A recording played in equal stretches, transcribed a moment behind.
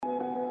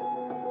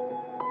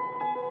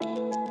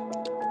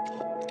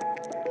All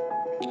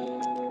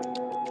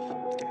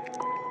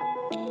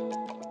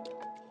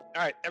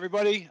right,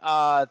 everybody.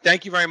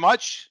 Thank you very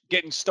much.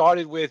 Getting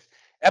started with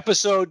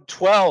episode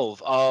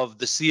 12 of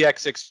the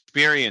CX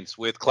Experience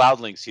with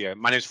CloudLinks here.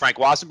 My name is Frank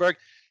Wassenberg,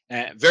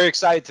 and very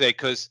excited today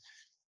because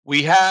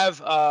we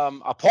have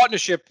a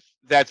partnership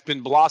that's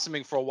been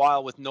blossoming for a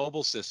while with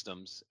Noble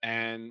Systems,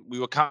 and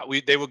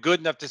they were good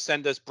enough to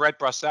send us Brett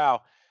Brassow,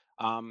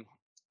 um,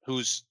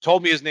 who's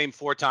told me his name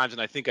 4 times,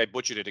 and I think I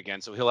butchered it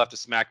again, so he'll have to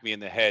smack me in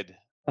the head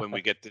when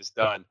we get this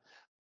done.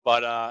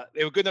 But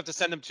they were good enough to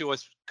send them to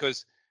us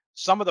because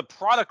some of the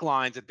product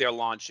lines that they're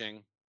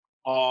launching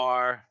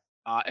are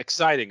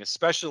exciting,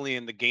 especially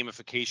in the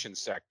gamification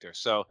sector.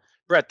 So,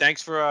 Brett,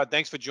 thanks for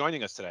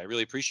joining us today. I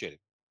really appreciate it.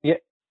 Yeah,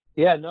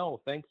 yeah, no,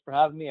 thanks for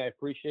having me. I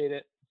appreciate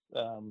it.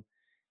 Um,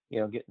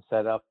 getting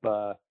set up.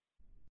 I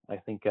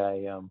think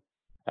I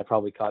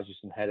probably caused you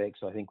some headaches,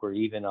 so I think we're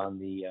even on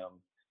the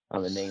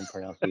name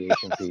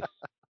pronunciation piece.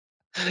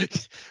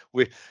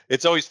 we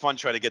It's always fun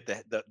trying to get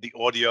the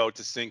audio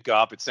to sync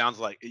up. It sounds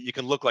like you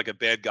can look like a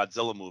bad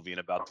Godzilla movie in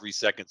about 3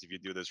 seconds if you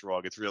do this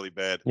wrong. It's really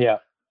bad. Yeah,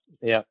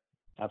 yeah,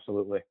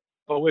 absolutely.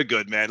 But we're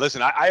good, man.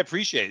 Listen, I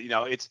appreciate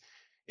it.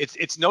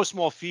 It's no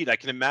small feat. I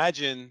can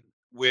imagine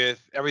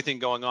with everything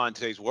going on in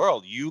today's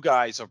world, you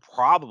guys are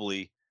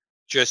probably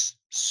just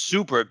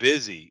super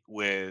busy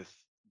with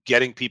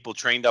getting people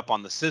trained up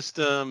on the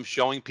system,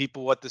 showing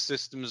people what the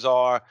systems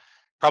are,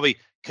 probably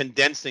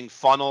condensing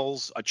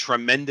funnels a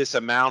tremendous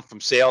amount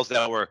from sales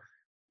that were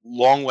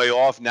long way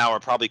off now are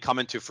probably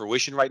coming to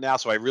fruition right now.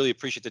 So I really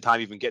appreciate the time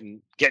even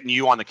getting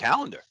you on the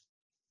calendar.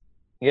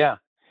 Yeah,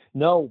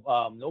 no,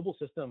 Noble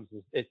Systems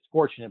it's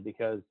fortunate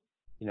because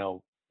you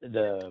know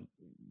the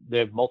they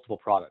have multiple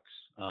products.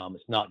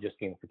 It's not just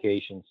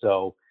gamification.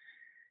 So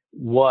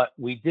what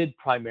we did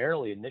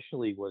primarily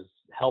initially was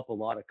help a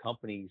lot of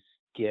companies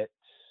get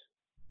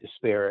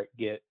disparate,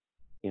 get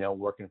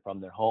working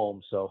from their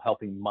home. So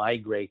helping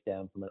migrate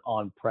them from an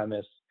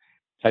on-premise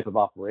type of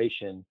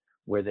operation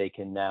where they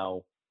can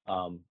now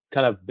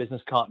kind of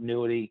business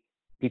continuity,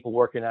 people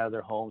working out of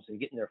their homes and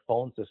getting their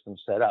phone system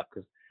set up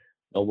because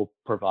Noble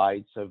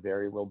provides a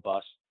very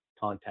robust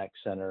contact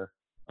center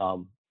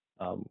um,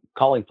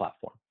 calling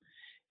platform.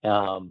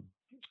 Um,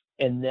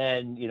 and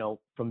then,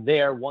 from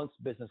there, once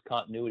business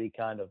continuity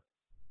kind of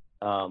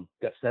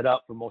got set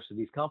up for most of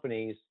these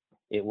companies,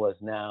 it was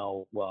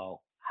now,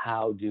 well,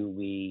 how do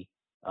we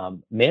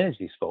manage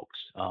these folks?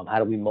 How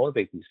do we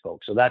motivate these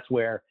folks? So that's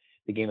where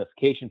the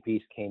gamification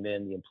piece came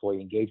in, the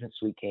employee engagement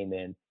suite came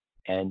in,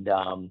 and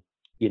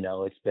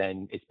it's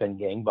been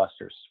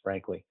gangbusters,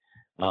 frankly,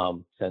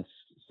 since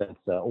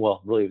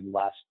really the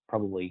last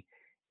probably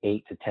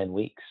 8 to 10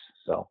 weeks.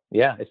 So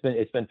yeah,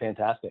 it's been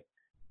fantastic.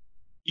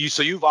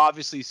 You've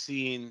obviously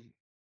seen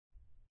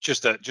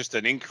just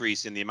an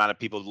increase in the amount of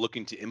people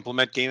looking to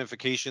implement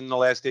gamification in the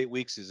last 8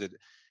 weeks? Is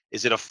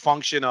it a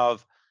function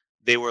of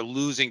they were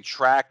losing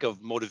track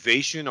of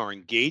motivation or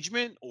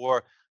engagement,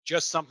 or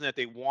just something that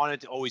they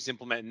wanted to always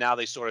implement and now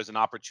they saw it as an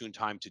opportune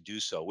time to do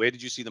so? Where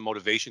did you see the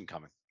motivation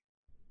coming?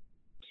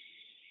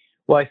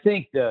 Well, I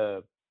think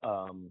the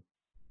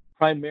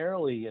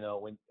primarily,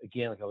 when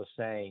again, like I was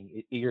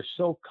saying, you're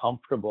so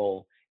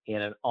comfortable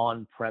in an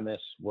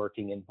on-premise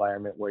working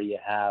environment where you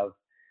have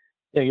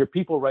your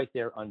people right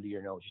there under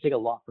your nose. You take a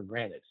lot for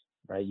granted,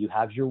 right? You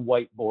have your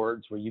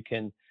whiteboards where you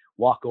can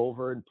walk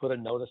over and put a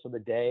notice of the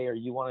day, or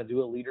you want to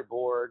do a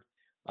leaderboard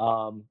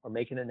or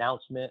make an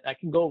announcement. I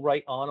can go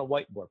right on a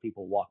whiteboard.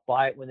 People walk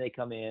by it when they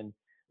come in,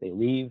 they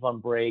leave on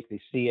break,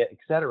 they see it,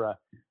 etc.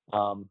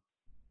 Um,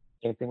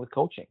 Same thing with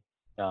coaching.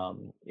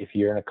 If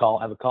you're in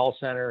have a call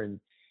center, and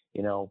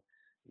you know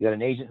you got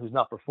an agent who's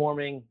not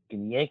performing, you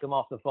can yank them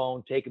off the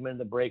phone, take them into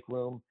the break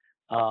room,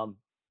 um,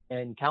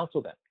 and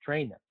counsel them,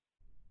 train them.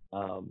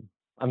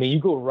 I mean, you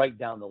go right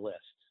down the list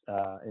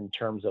in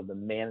terms of the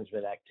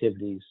management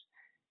activities,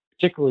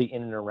 particularly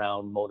in and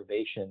around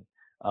motivation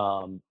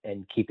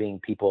and keeping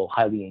people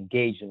highly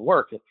engaged in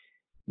work.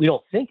 We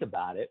don't think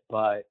about it,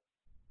 but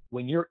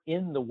when you're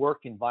in the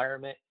work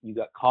environment, you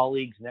got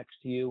colleagues next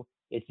to you.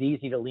 It's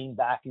easy to lean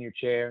back in your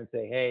chair and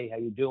say, "Hey, how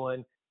you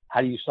doing?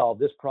 How do you solve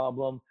this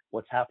problem?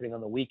 What's happening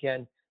on the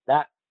weekend?"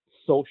 That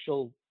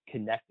social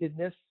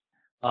connectedness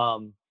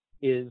um,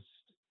 is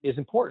is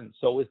important.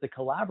 So is the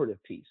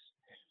collaborative piece.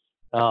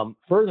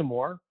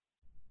 Furthermore,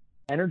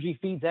 energy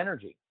feeds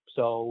energy.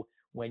 So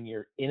when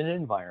you're in an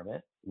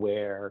environment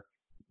where,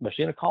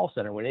 especially in a call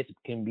center, when it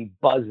can be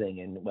buzzing,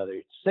 and whether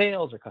it's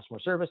sales or customer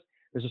service,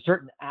 there's a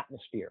certain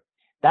atmosphere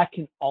that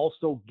can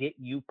also get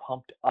you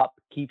pumped up,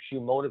 keeps you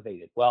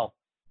motivated. Well,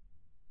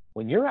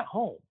 when you're at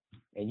home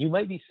and you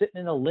might be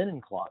sitting in a linen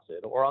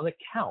closet or on the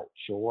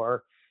couch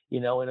or,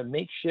 in a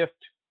makeshift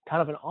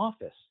kind of an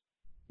office,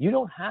 you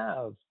don't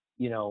have,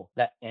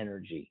 that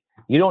energy.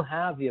 You don't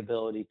have the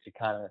ability to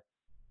kind of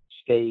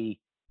stay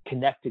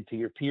connected to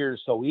your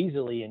peers so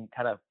easily and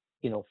kind of,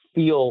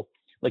 feel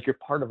like you're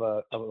part of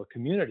a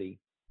community,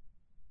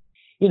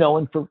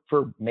 and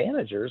for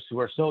managers who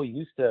are so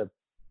used to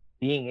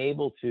being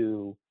able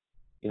to,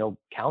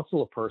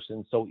 counsel a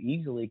person so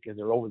easily because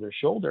they're over their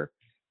shoulder,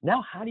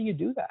 Now, how do you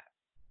do that?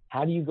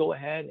 How do you go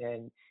ahead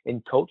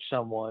and coach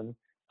someone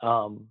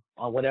on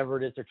whatever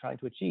it is they're trying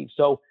to achieve?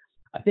 So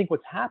I think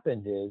what's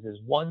happened is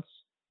once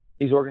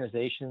these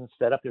organizations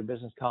set up their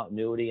business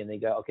continuity and they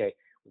go, okay,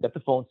 we got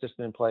the phone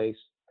system in place,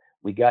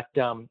 we got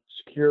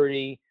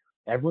security,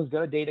 everyone's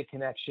got a data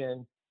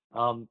connection.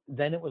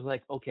 Then it was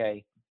like,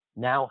 okay,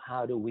 now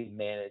how do we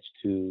manage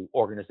to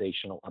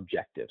organizational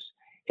objectives?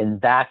 And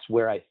that's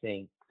where I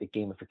think the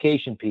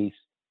gamification piece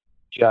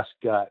just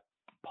got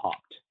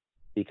popped,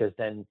 because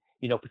then,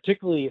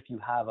 particularly if you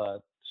have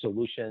a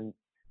solution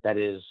that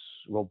is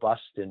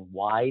robust and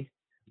wide,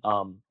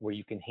 where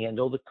you can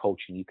handle the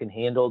coaching, you can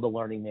handle the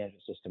learning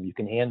management system, you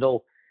can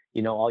handle,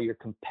 all your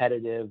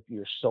competitive,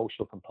 your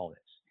social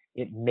components.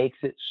 It makes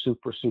it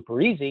super,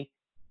 super easy,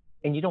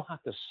 and you don't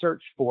have to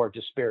search for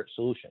disparate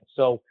solutions.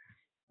 So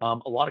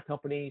a lot of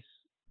companies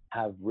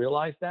have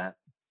realized that.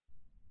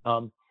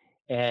 Of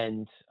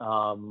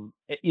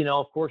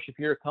course, if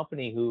you're a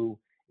company who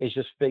is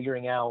just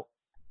figuring out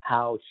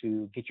how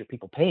to get your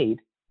people paid,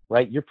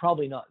 right, you're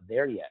probably not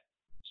there yet.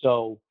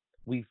 So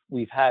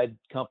we've had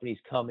companies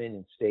come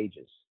in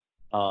stages,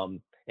 and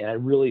I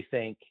really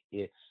think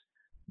it's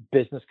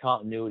business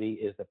continuity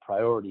is the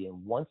priority.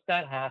 And once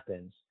that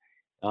happens,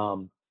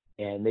 and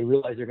they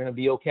realize they're going to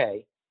be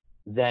okay,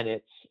 then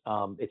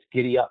it's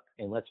giddy up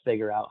and let's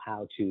figure out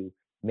how to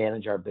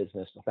manage our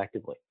business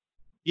effectively.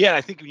 Yeah,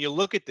 I think when you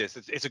look at this,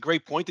 it's a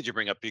great point that you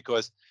bring up,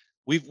 because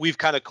we've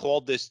kind of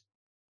called this,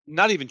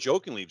 not even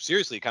jokingly,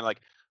 seriously, kind of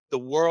like the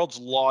world's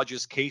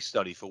largest case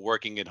study for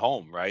working at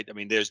home, right? I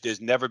mean,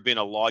 there's never been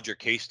a larger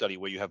case study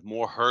where you have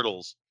more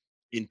hurdles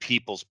in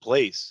people's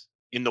place,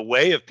 in the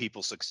way of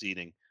people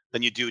succeeding,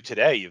 than you do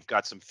today. You've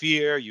got some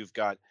fear, you've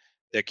got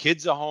their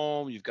kids at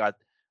home, you've got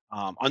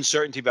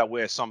uncertainty about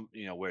where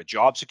where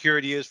job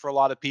security is for a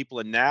lot of people,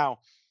 and now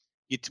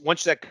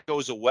once that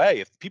goes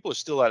away, if people are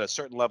still at a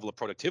certain level of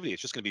productivity,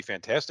 it's just going to be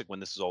fantastic when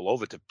this is all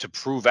over to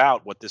prove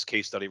out what this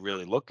case study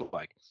really looked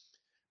like.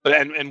 But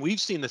and we've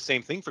seen the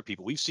same thing for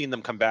people. We've seen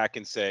them come back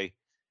and say,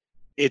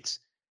 it's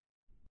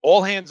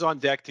all hands on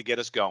deck to get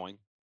us going.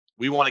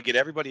 We want to get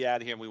everybody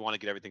out of here and we want to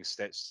get everything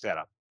set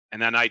up.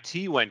 And then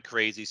IT went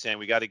crazy saying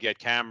we got to get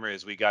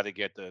cameras, we got to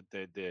get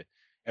the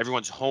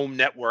everyone's home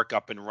network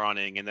up and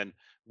running. And then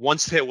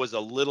once there was a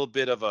little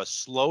bit of a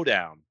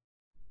slowdown,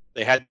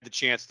 they had the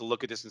chance to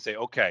look at this and say,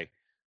 okay,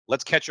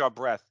 let's catch our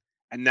breath.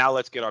 And now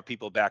let's get our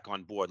people back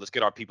on board. Let's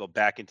get our people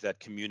back into that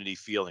community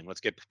feeling.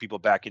 Let's get people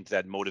back into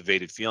that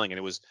motivated feeling. And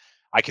it was,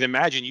 I can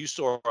imagine you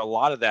saw a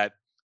lot of that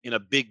in a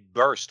big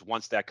burst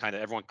once that kind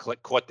of everyone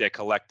caught their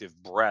collective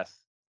breath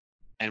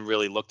and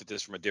really looked at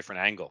this from a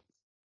different angle.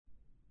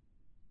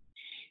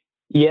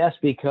 Yes,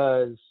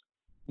 because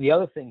the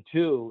other thing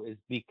too is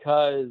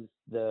because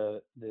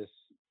this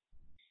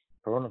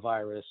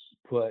coronavirus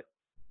put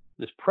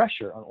this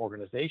pressure on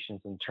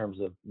organizations in terms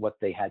of what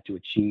they had to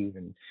achieve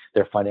and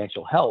their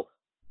financial health.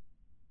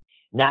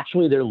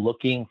 Naturally, they're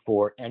looking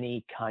for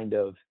any kind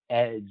of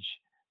edge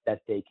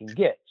that they can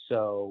get.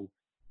 So,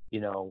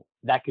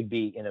 that could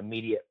be an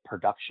immediate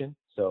production.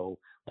 So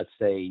let's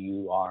say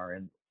you are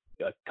in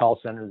a call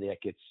center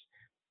that gets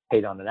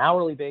paid on an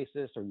hourly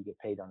basis, or you get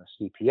paid on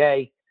a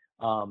CPA.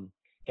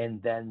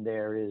 And then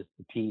there is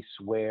the piece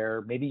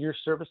where maybe you're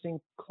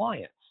servicing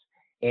clients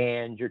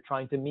and you're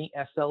trying to meet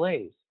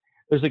SLAs.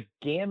 There's a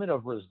gamut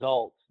of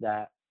results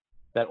that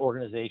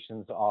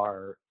organizations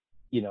are,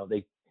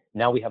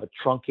 now we have a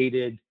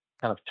truncated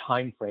kind of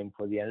time frame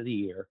for the end of the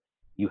year.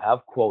 You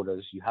have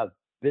quotas, you have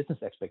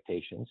business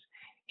expectations,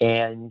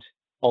 and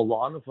a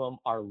lot of them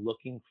are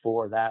looking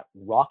for that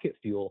rocket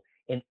fuel.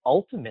 And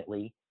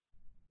ultimately,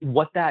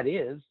 what that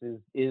is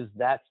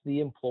that's the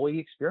employee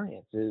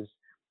experience.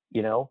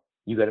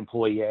 You got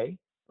employee A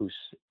who's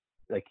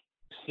like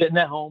sitting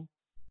at home.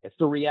 It's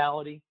the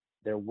reality.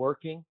 They're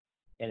working.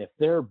 And if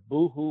they're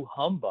boohoo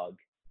humbug,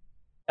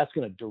 that's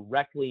going to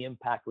directly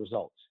impact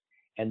results.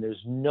 And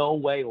there's no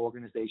way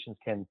organizations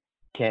can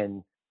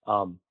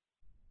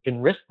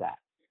risk that.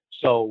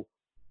 So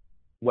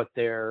what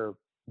they're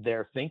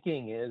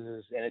thinking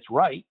is, and it's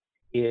right,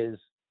 is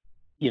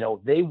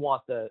they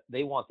want the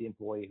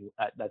employee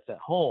that's at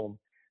home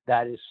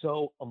that is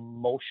so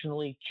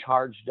emotionally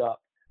charged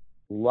up,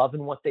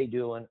 loving what they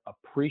do and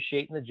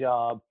appreciating the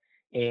job,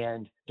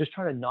 and just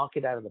trying to knock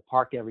it out of the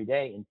park every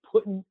day and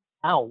putting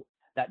out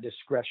that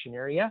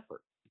discretionary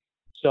effort.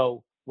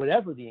 So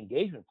whatever the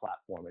engagement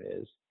platform it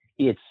is,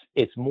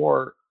 it's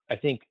more, I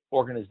think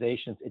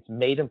organizations, it's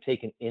made them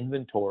take an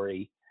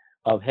inventory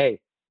of, hey,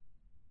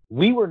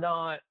 we were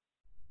not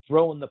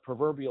throwing the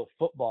proverbial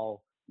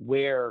football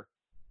where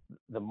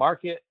the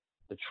market,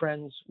 the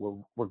trends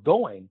were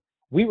going.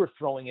 We were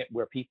throwing it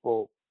where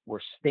people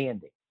were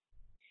standing.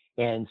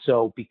 And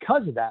so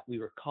because of that, we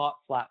were caught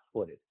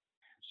flat-footed.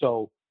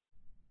 So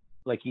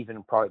like even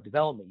in product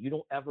development, you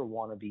don't ever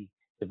want to be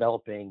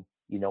developing,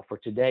 for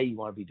today, you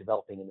want to be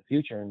developing in the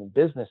future. And in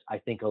business, I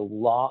think a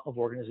lot of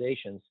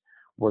organizations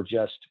were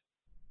just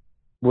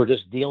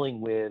dealing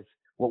with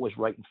what was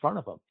right in front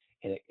of them,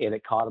 and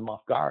it caught them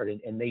off guard,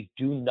 and they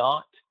do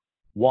not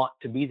want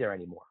to be there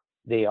anymore.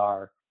 They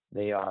are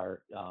They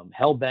are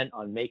hell bent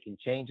on making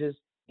changes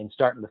and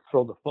starting to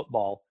throw the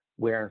football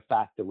where, in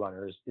fact, the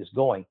runner is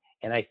going.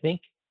 And I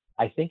think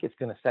it's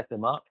going to set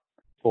them up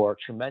for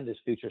tremendous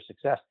future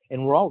success.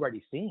 And we're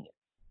already seeing it.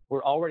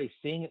 We're already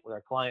seeing it with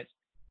our clients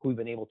who we've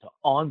been able to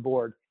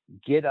onboard,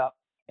 get up,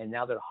 and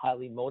now they're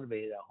highly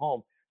motivated at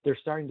home. They're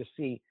starting to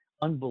see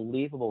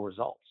unbelievable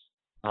results.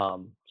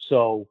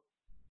 So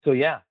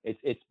yeah,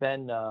 it's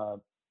been a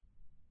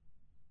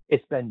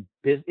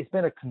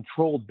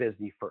controlled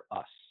busy for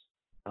us.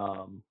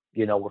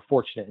 We're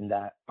fortunate in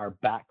that our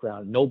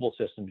background, Noble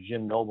Systems,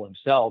 Jim Noble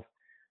himself,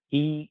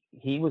 he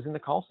was in the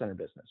call center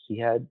business. He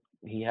had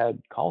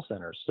call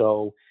centers.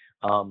 So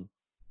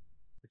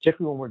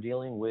particularly when we're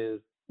dealing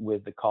with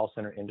the call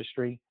center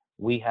industry,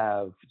 we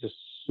have just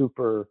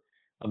super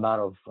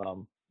amount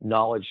of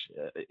knowledge,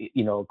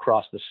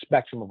 across the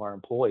spectrum of our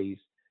employees,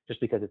 just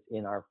because it's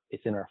in our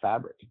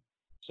fabric.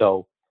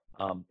 So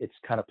it's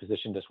kind of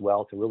positioned us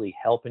well to really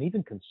help and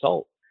even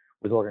consult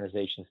with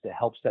organizations to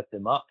help set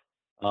them up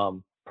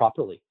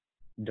properly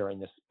during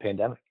this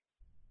pandemic.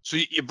 So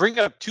you bring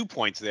up 2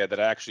 points there that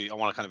I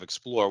want to kind of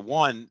explore.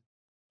 One,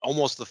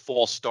 almost the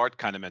false start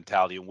kind of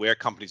mentality, and where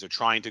companies are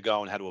trying to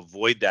go and how to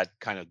avoid that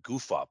kind of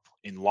goof up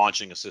in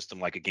launching a system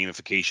like a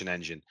gamification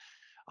engine.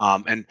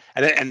 And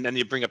then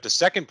you bring up the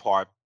second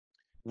part,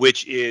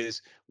 which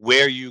is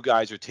where you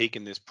guys are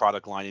taking this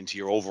product line into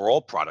your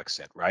overall product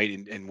set,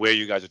 right? And where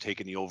you guys are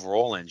taking the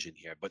overall engine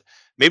here. But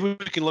maybe we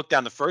can look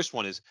down the first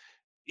one is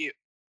you,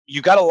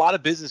 you got a lot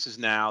of businesses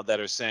now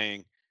that are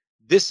saying,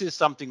 this is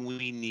something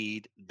we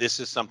need. This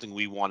is something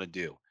we want to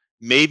do.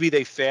 Maybe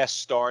they fast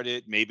start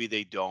it, maybe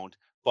they don't,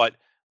 but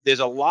there's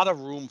a lot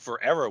of room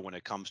for error when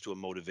it comes to a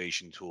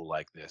motivation tool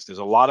like this. There's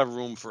a lot of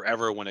room for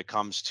error when it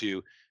comes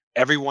to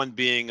everyone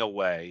being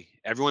away,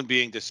 everyone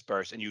being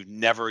dispersed, and you've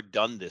never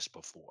done this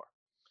before.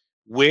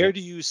 Where Yeah.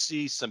 do you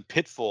see some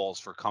pitfalls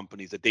for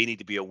companies that they need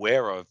to be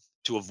aware of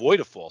to avoid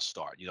a false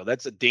start?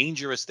 That's a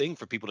dangerous thing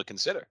for people to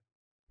consider.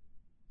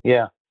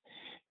 Yeah.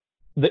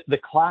 The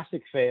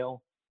classic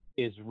fail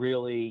is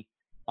really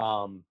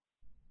um,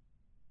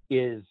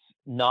 is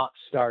not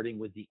starting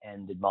with the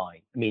end in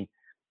mind. I mean,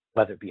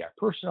 whether it be our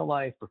personal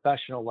life,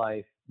 professional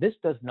life, this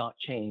does not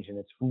change, and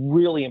it's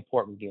really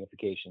important with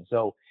gamification.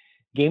 So,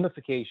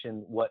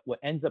 gamification, what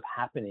ends up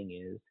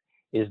happening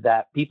is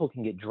that people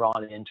can get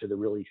drawn into the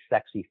really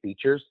sexy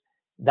features.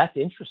 That's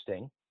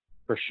interesting,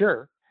 for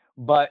sure,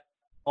 but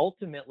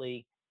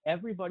ultimately,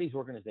 everybody's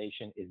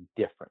organization is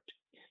different.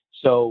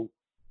 So,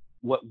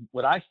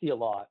 what I see a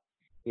lot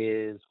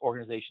is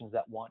organizations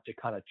that want to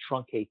kind of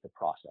truncate the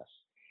process.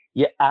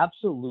 You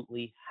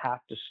absolutely have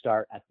to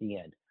start at the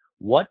end.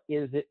 What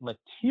is it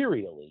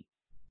materially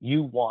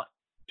you want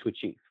to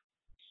achieve?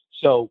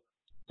 So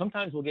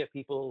sometimes we'll get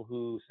people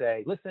who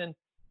say, listen,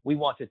 we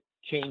want to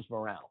change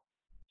morale.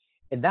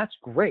 And that's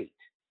great.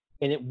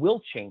 And it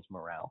will change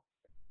morale.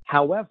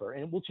 However,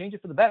 and it will change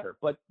it for the better,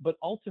 but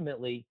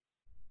ultimately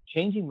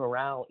changing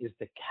morale is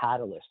the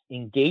catalyst.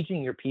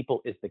 Engaging your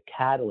people is the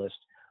catalyst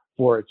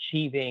for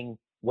achieving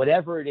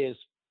whatever it is,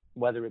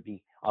 whether it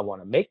be I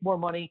want to make more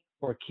money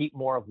or keep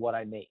more of what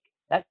I make.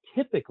 That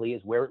typically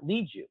is where it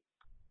leads you.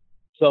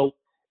 So,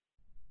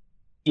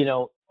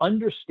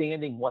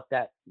 understanding what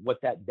that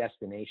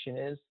destination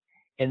is,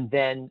 and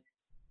then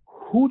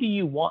who do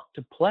you want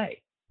to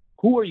play?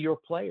 Who are your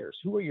players?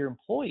 Who are your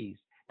employees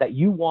that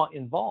you want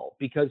involved?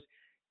 Because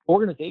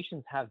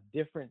organizations have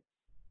different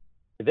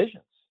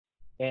divisions,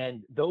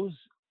 and those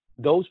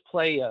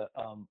play a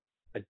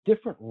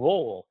different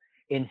role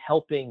in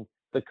helping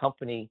the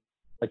company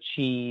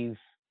achieve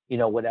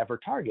whatever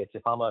targets.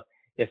 If I'm a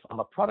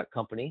product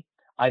company,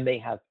 I may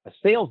have a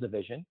sales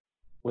division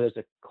where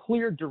there's a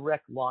clear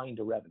direct line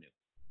to revenue,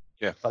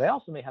 Yeah. but I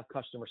also may have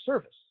customer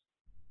service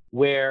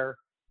where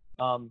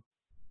um,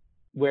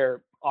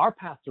 where our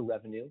path to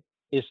revenue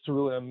is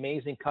through an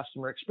amazing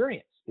customer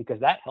experience, because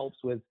that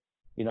helps with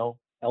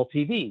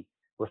LTV,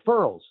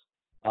 referrals,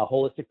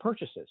 holistic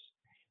purchases.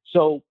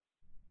 So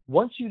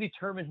once you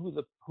determine who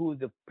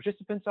the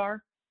participants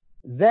are,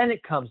 then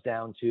it comes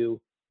down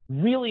to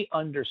really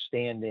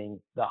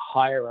understanding the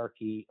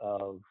hierarchy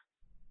of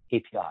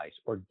KPIs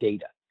or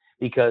data,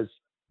 because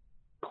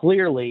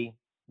clearly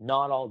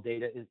not all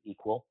data is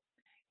equal.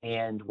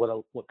 And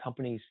what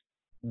companies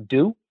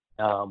do,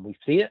 we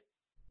see it,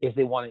 is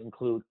they want to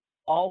include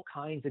all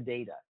kinds of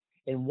data.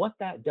 And what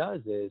that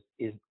does is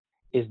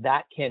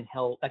that can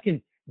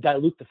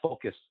dilute the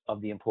focus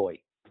of the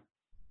employee.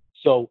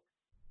 So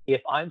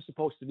if I'm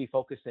supposed to be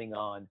focusing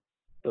on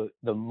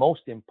the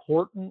most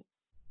important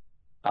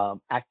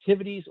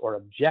activities or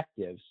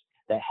objectives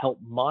that help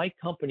my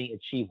company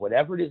achieve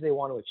whatever it is they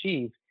want to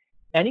achieve,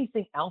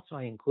 anything else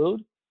I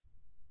include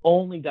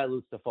only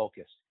dilutes the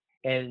focus.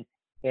 And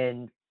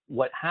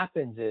what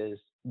happens is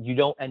you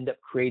don't end up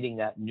creating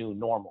that new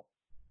normal.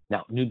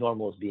 Now, new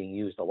normal is being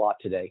used a lot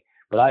today,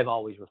 but I've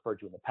always referred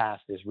to in the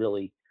past as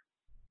really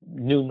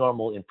new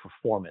normal in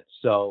performance.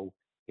 So,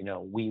 we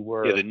Yeah,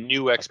 were the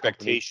new a company.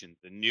 expectation,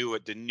 the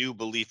new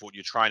belief, what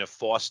you're trying to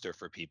foster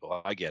for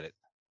people. I get it.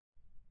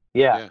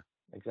 Yeah, Yeah.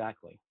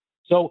 exactly.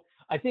 So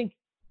I think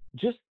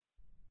just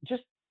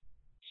just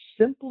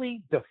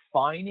simply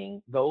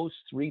defining those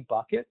three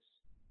buckets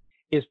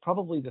is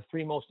probably the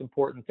three most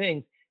important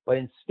things. But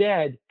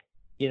instead,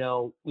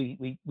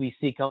 we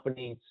see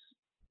companies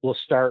will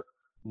start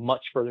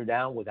much further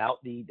down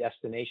without the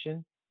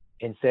destination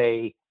and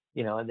say,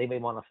 and they may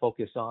want to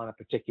focus on a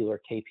particular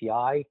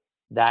KPI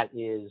that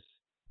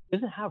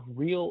doesn't have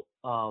real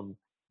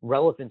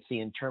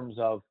relevancy in terms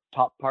of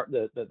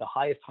the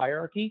highest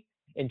hierarchy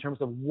in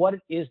terms of what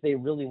it is they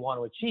really want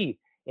to achieve.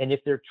 And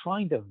if they're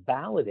trying to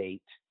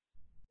validate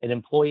an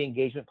employee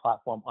engagement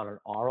platform on an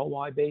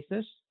ROI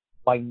basis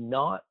by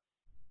not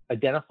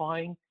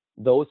identifying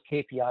those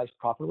KPIs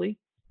properly,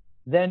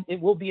 then it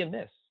will be a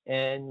miss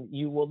and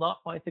you will not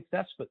find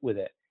success with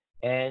it.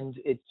 And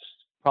it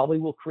probably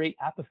will create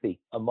apathy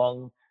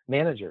among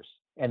managers,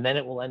 and then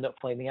it will end up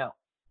flaming out.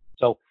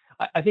 So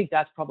I think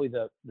that's probably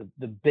the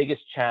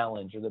biggest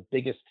challenge or the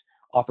biggest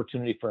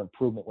opportunity for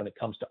improvement when it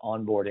comes to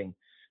onboarding,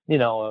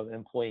 an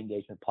employee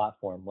engagement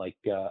platform like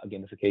a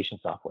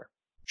gamification software.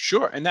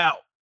 Sure. And now,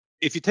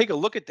 if you take a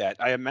look at that,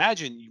 I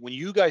imagine when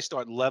you guys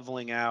start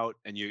leveling out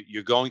and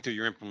you're going through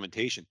your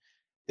implementation,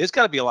 there's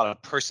got to be a lot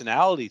of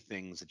personality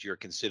things that you're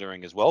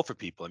considering as well for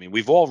people. I mean,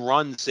 we've all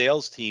run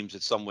sales teams in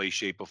some way,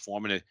 shape, or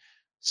form. And you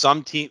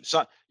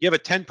have a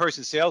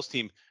 10-person sales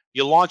team.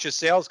 You launch a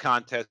sales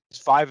contest,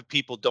 5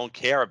 people don't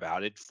care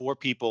about it. 4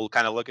 people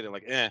kind of look at it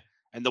like, eh.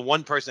 And the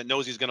one person that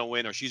knows he's going to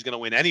win or she's going to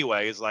win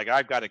anyway is like,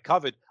 I've got it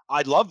covered.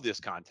 I love this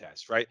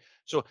contest, right?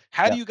 So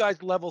how do Yeah. you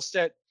guys level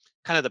set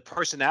kind of the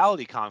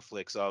personality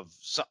conflicts of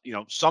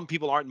some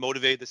people aren't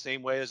motivated the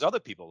same way as other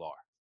people are?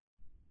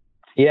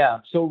 Yeah.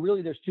 So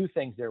really, there's two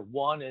things there.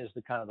 One is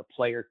the kind of the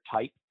player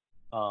type.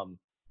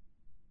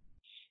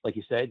 Like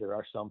you said, there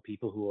are some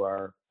people who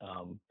are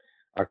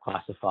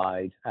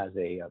classified as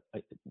a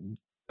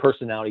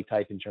personality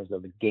type in terms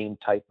of the game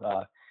type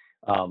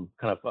kind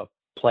of a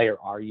player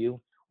are you,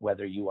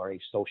 whether you are a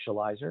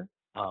socializer,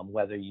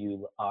 whether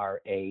you are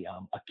a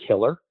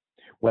killer,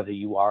 whether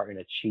you are an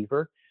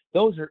achiever.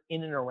 Those are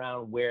in and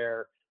around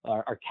where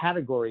are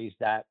categories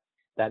that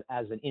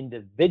as an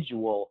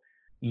individual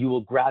you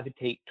will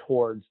gravitate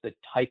towards the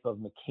type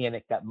of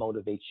mechanic that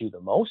motivates you the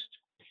most.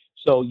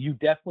 So you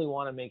definitely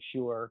want to make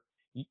sure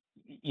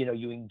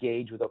you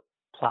engage with a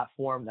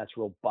platform that's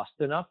robust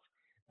enough,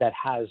 that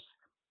has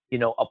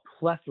a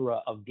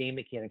plethora of game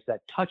mechanics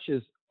that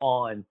touches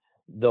on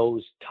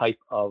those type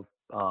of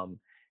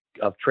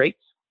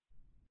traits.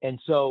 And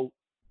so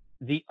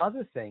the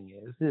other thing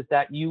is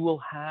that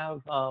you'll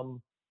have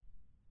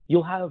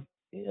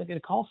in a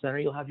call center,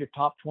 you'll have your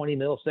top 20,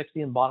 middle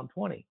 60, and bottom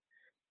 20.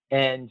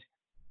 And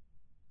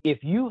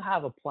if you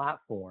have a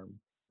platform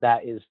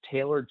that is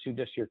tailored to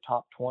just your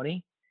top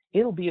 20,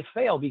 it'll be a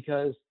fail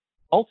because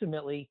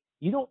ultimately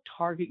you don't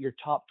target your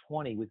top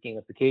 20 with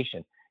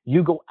gamification.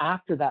 You go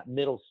after that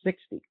middle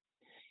 60.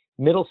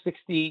 Middle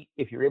 60,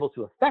 if you're able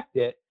to affect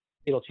it,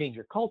 it'll change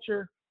your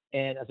culture.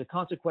 And as a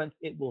consequence,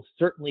 it will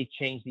certainly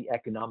change the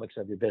economics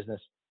of your business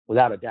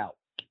without a doubt.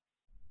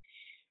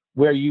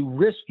 Where you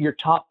risk your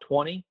top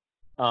 20,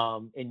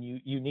 and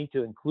you need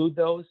to include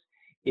those,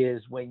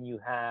 is when you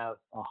have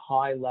a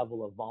high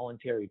level of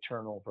voluntary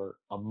turnover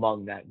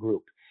among that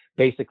group.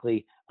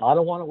 Basically, I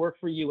don't want to work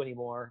for you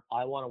anymore.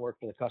 I want to work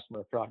for the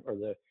customer or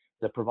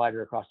the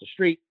provider across the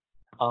street,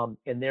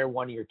 and they're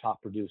one of your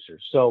top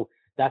producers. So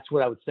that's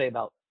what I would say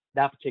about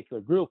that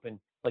particular group. And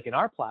like in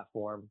our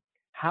platform,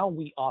 how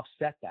we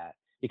offset that,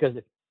 because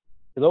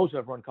for those who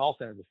have run call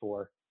centers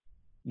before,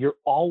 you're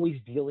always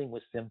dealing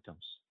with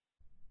symptoms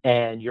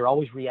and you're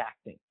always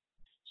reacting.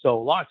 So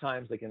a lot of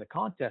times, like in a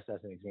contest, as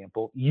an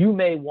example, you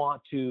may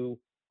want to,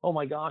 oh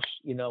my gosh,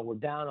 we're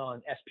down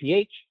on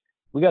SPH.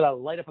 We got to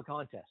light up a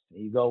contest.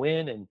 And you go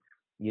in and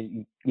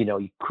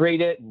you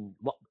create it, and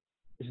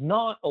there's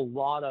not a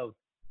lot of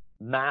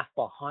math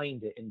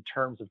behind it in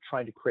terms of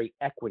trying to create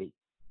equity.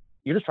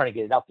 You're just trying to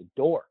get it out the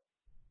door,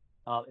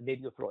 and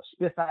maybe you'll throw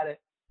a spiff at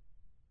it.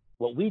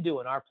 What we do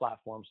in our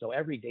platform, so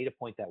every data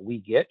point that we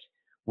get,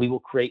 we will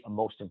create a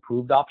most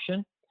improved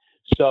option.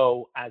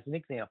 So as an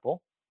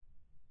example,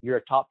 you're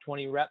a top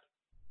 20 rep,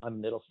 I'm a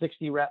middle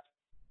 60 rep.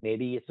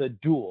 Maybe it's a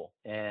duel,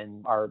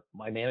 and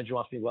my manager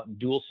wants me to go out and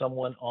duel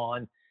someone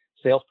on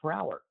sales per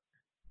hour.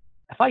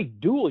 If I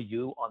duel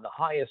you on the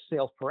highest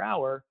sales per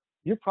hour,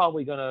 you're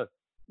probably going to,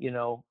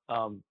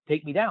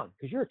 take me down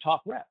because you're a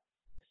top rep.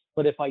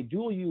 But if I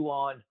duel you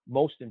on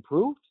most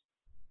improved,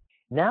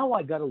 now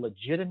I got a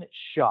legitimate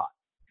shot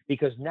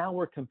because now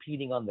we're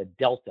competing on the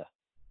delta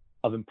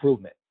of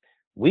improvement.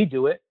 We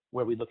do it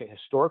where we look at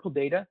historical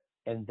data,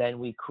 and then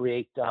we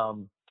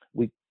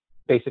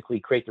basically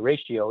create the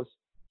ratios.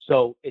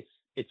 So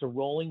it's a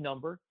rolling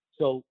number.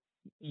 So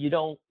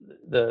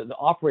the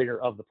operator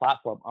of the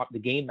platform, the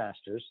game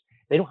masters,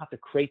 they don't have to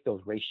create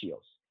those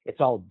ratios. It's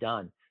all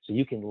done. So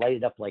you can light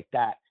it up like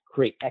that,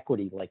 create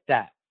equity like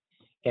that.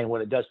 And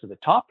what it does for the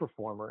top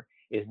performer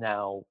is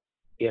now,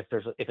 if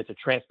it's a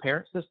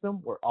transparent system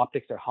where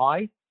optics are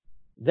high,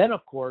 then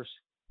of course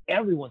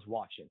everyone's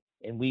watching.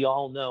 And we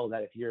all know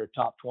that if you're a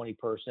top 20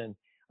 person,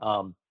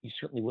 you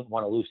certainly wouldn't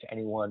want to lose to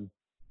anyone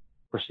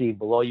perceived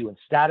below you in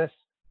status.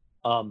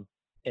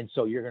 And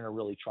so you're going to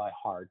really try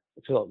hard.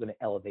 It's going to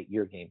elevate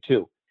your game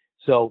too.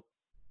 So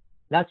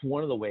that's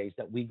one of the ways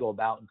that we go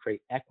about and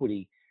create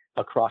equity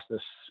across the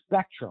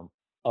spectrum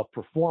of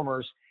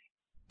performers,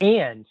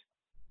 and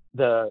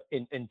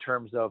in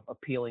terms of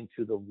appealing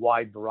to the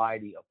wide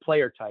variety of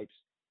player types,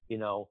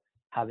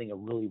 having a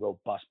really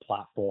robust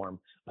platform,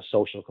 a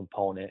social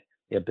component,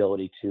 the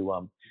ability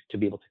to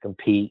be able to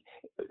compete,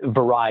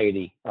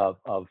 variety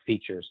of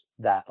features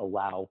that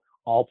allow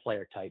all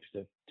player types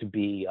to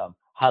be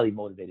highly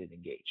motivated and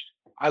engaged.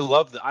 I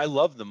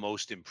love the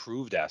most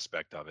improved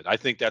aspect of it. I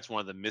think that's one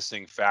of the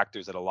missing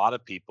factors that a lot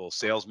of people,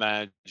 sales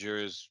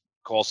managers,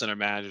 call center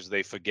managers,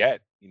 they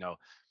forget.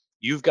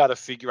 You've got to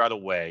figure out a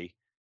way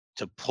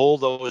to pull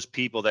those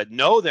people that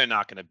know they're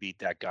not going to beat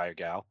that guy or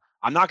gal.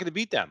 I'm not going to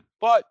beat them.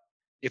 But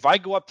if I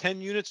go up 10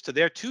 units to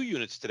their 2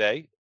 units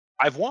today,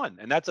 I've won.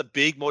 And that's a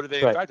big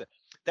motivating Right. factor.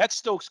 That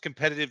stokes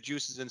competitive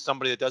juices in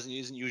somebody that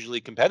isn't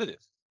usually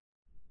competitive.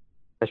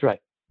 That's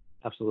right.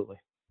 Absolutely.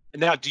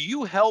 Now,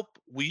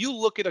 will you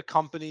look at a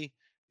company,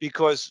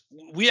 because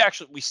we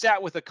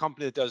sat with a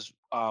company that does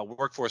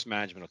workforce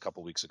management a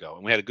couple weeks ago,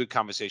 and we had a good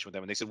conversation with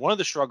them. And they said one of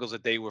the struggles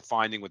that they were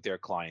finding with their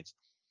clients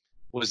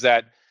was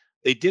that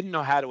they didn't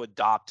know how to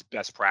adopt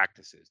best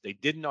practices. They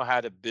didn't know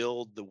how to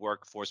build the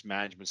workforce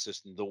management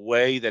system the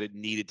way that it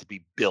needed to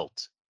be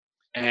built.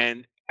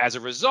 And as a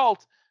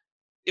result,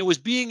 it was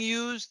being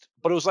used,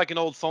 but it was like an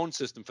old phone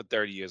system for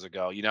 30 years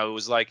ago. It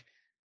was like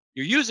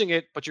you're using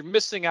it, but you're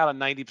missing out on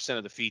 90%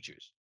 of the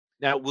features.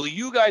 Now, will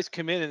you guys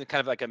come in and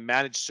kind of like a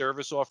managed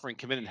service offering,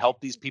 come in and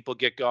help these people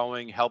get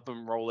going, help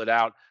them roll it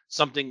out,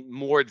 something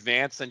more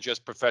advanced than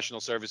just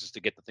professional services to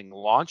get the thing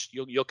launched?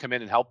 You'll come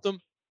in and help them?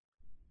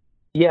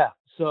 Yeah.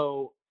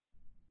 So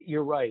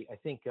you're right. I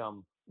think,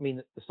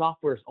 the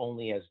software is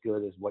only as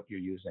good as what you're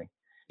using.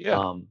 Yeah.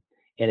 Um,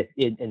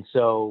 and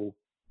so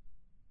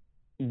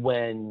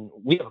when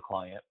we have a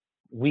client,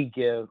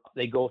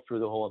 they go through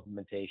the whole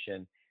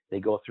implementation. They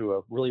go through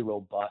a really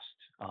robust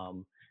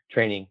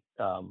training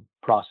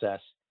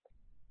process.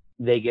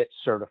 They get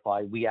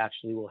certified. We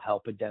actually will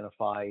help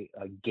identify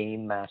a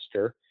game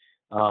master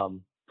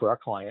for our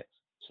clients,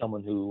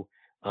 someone who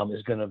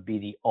is going to be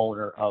the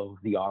owner of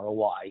the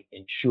ROI,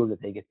 ensure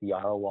that they get the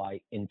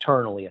ROI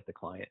internally at the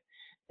client.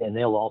 And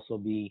they'll also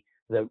be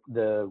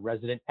the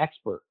resident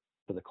expert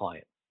for the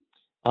client.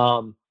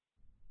 And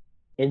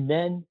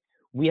then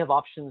we have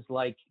options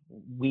like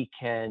we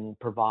can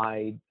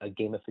provide a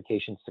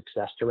gamification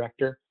success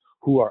director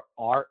who are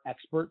our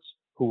experts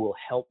who will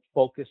help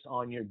focus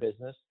on your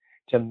business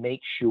to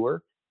make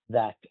sure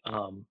that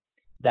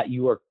that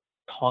you are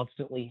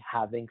constantly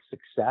having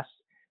success.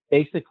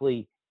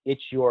 Basically,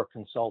 it's your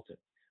consultant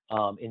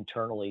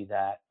internally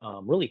that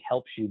really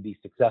helps you be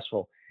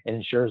successful and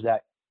ensures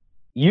that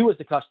you as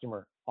the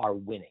customer are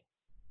winning.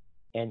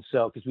 And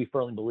so, because we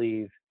firmly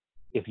believe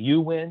if you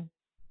win,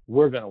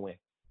 we're going to win.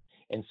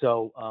 And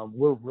so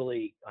we're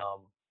really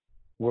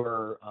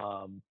we're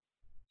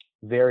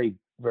very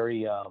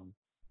very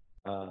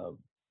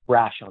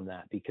brash on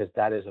that, because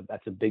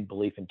that's a big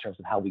belief in terms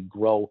of how we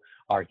grow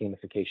our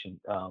gamification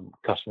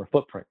customer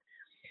footprint.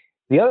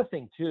 The other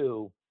thing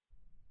too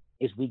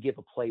is we give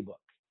a playbook.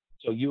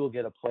 So you will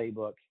get a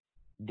playbook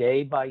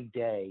day by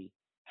day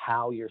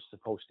how you're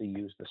supposed to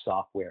use the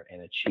software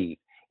and achieve.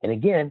 And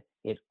again,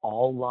 it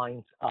all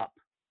lines up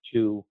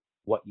to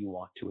what you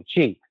want to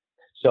achieve.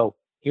 So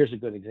here's a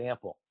good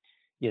example.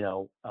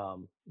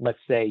 Let's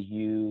say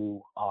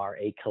you are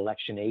a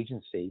collection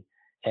agency,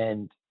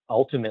 and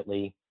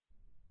ultimately,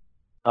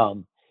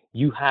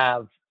 you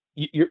have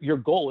your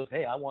goal is,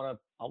 hey, I want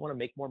to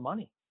make more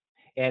money,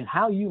 and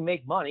how you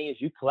make money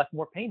is you collect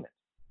more payments.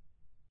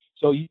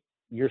 So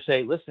you're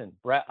saying, listen,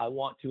 Brett, I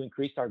want to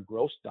increase our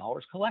gross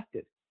dollars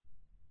collected,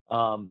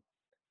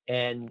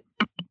 and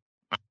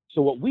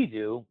so what we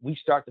do, we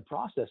start the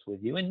process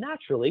with you, and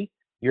naturally,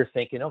 you're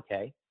thinking,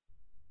 okay,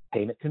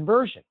 payment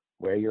conversion.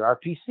 Where are your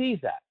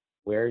RPCs at?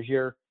 Where's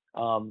your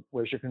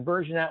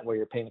conversion at? Where are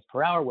your payments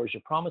per hour? Where's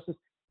your promises?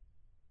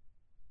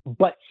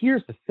 But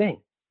here's the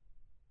thing.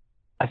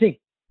 I think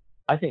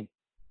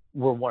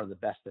we're one of the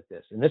best at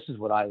this, and this is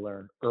what I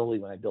learned early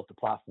when I built the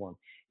platform.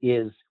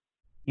 Is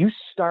you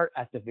start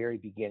at the very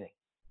beginning,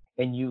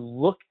 and you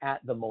look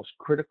at the most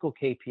critical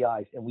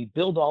KPIs, and we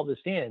build all this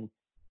in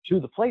to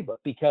the playbook,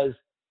 because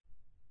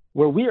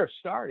where we are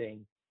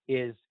starting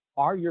is,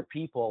 are your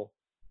people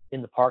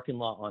in the parking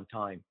lot on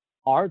time?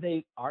 Are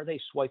they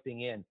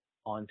swiping in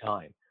on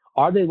time?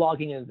 Are they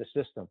logging into the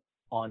system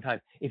on time?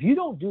 If you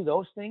don't do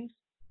those things,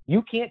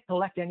 you can't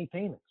collect any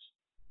payments.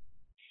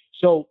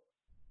 So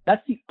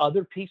that's the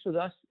other piece with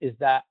us, is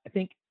that I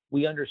think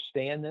we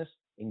understand this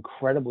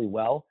incredibly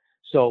well.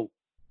 So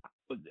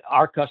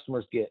our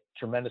customers get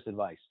tremendous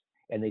advice,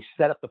 and they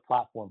set up the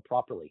platform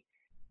properly.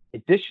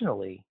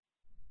 Additionally,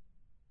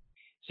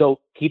 so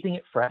keeping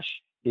it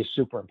fresh is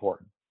super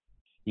important.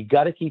 You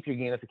got to keep your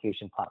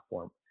gamification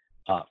platform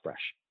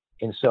fresh.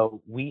 And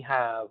so we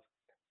have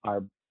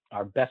our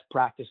best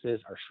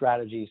practices, our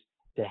strategies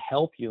to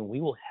help you, and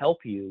we will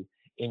help you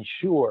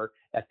ensure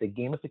that the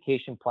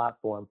gamification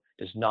platform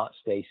does not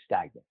stay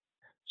stagnant.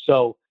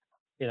 So,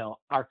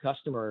 our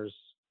customers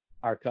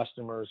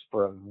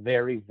for a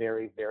very,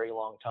 very, very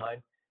long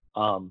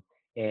time,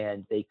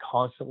 and they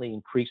constantly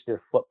increase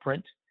their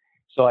footprint.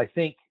 So I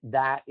think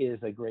that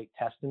is a great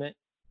testament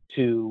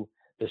to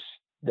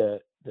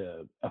the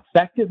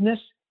effectiveness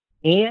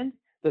and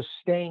the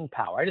staying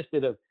power. I just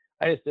did a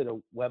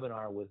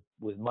webinar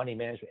with Money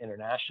Management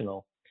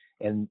International,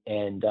 and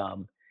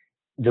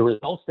the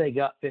results they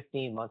got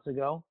 15 months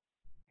ago,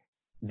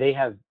 they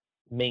have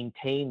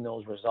maintained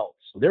those results.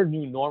 So their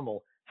new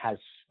normal has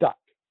stuck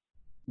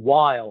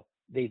while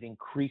they've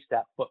increased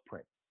that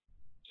footprint.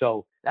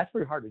 So that's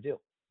pretty hard to do.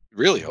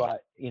 Really hard.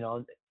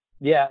 But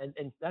yeah,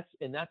 and that's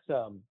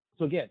so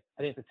again,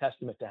 I think it's a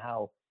testament to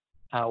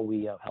how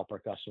we help our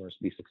customers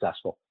be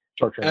successful,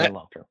 short term and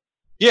long term.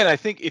 Yeah, and I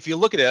think if you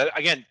look at it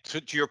again,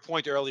 to your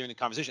point earlier in the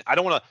conversation, I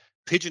don't want to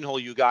pigeonhole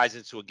you guys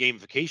into a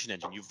gamification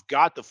engine. You've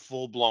got the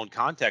full blown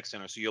contact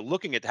center, so you're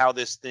looking at how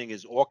this thing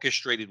is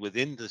orchestrated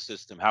within the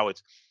system, how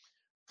it's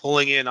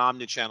pulling in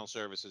omni-channel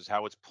services,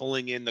 how it's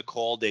pulling in the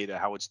call data,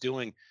 how it's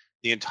doing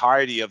the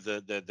entirety of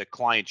the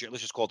client.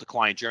 Let's just call it the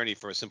client journey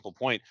for a simple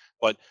point.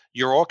 But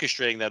you're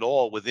orchestrating that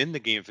all within the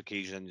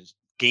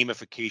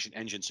gamification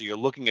engine. So you're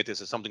looking at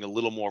this as something a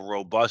little more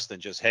robust than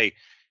just, hey,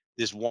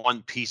 this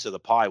one piece of the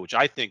pie, which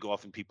I think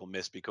often people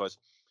miss, because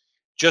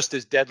just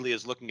as deadly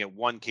as looking at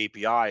one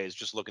KPI is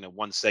just looking at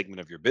one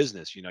segment of your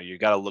business. You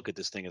got to look at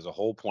this thing as a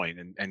whole point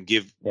and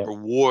give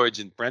rewards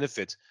and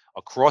benefits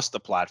across the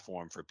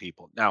platform for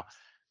people. Now,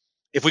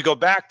 if we go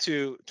back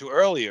to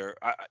earlier,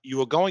 you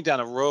were going down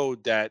a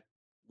road that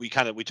we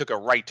took a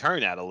right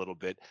turn at a little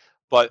bit,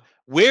 but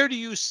where do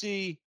you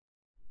see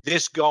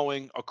this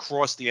going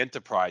across the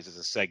enterprise as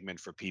a segment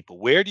for people?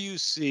 Where do you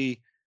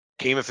see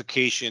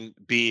gamification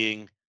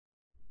being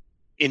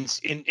in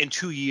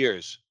 2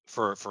 years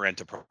for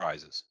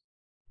enterprises?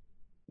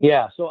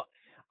 Yeah, so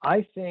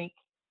I think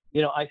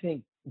I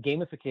think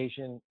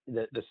gamification,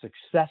 the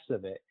success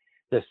of it,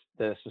 the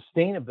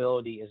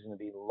sustainability is going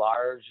to be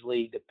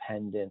largely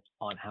dependent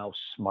on how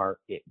smart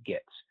it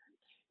gets.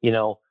 It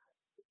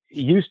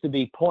used to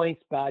be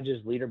points,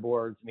 badges,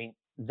 leaderboards. I mean,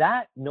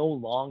 that no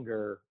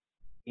longer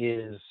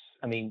is.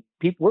 I mean,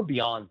 people, we're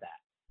beyond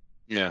that.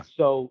 Yeah.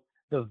 So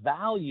the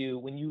value,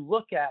 when you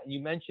look at, you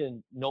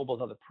mentioned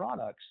Noble's other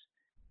products,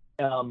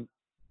 and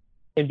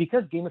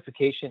because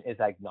gamification is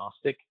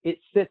agnostic, it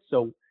sits,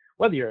 so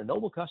whether you're a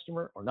Noble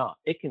customer or not,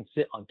 it can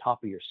sit on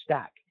top of your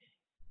stack.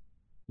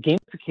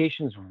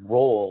 Gamification's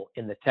role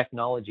in the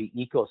technology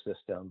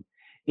ecosystem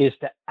is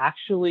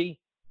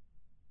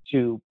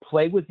to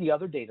play with the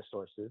other data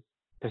sources,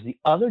 because the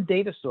other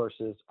data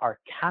sources are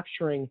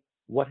capturing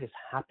what has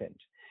happened.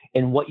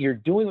 And what you're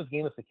doing with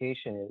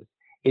gamification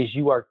is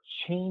you are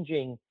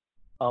changing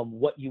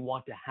what you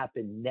want to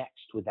happen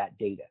next with that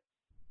data.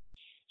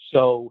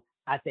 So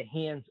at the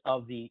hands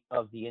of the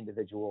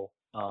individual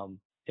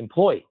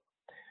employee.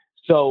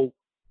 So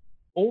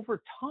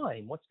over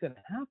time, what's going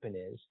to happen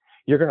is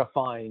you're going to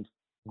find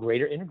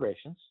greater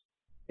integrations.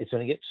 It's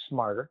going to get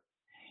smarter.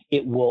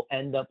 It will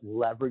end up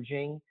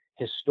leveraging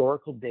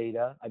historical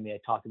data. I mean, I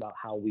talked about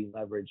how we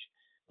leverage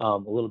a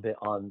little bit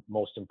on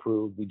Most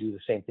Improved. We do the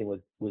same thing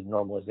with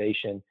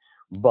normalization,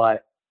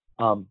 but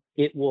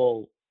it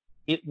will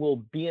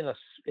be in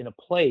a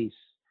place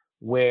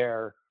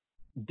where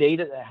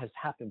data that has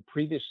happened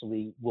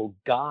previously will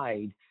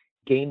guide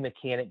game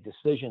mechanic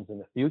decisions in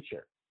the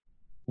future,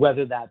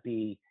 whether that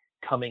be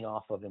coming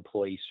off of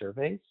employee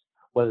surveys,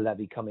 whether that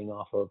be coming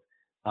off of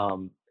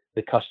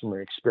the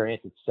customer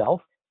experience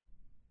itself.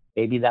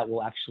 Maybe that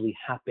will actually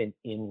happen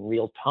in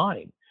real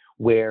time,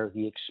 where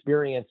the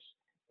experience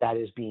that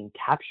is being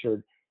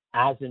captured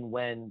as and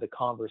when the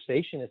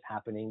conversation is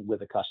happening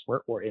with a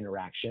customer or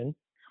interaction.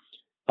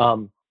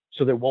 So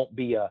there won't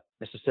be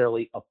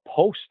necessarily a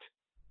post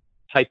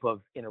type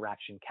of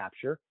interaction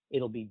capture.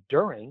 It'll be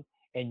during,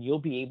 and you'll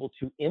be able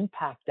to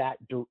impact that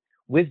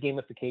with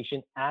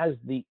gamification as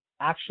the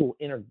actual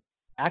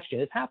interaction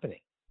is happening.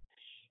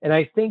 And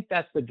I think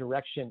that's the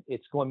direction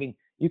it's going. I mean,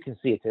 you can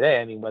see it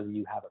today. I mean, whether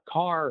you have a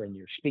car and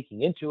you're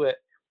speaking into it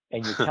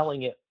and you're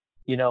telling it,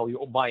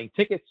 you're buying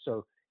tickets,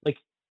 or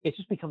it's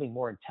just becoming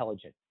more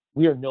intelligent.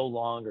 We are no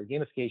longer,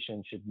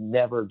 gamification should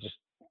never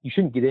you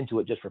shouldn't get into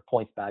it just for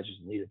points, badges,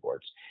 and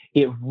leaderboards.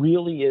 It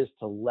really is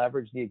to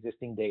leverage the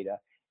existing data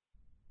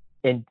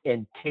and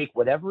take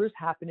whatever is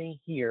happening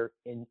here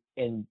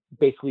and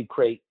basically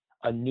create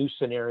a new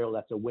scenario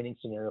that's a winning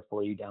scenario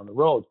for you down the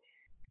road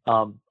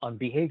on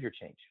behavior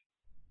change.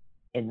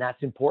 And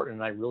that's important.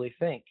 And I really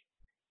think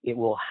it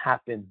will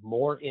happen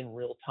more in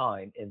real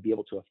time and be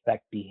able to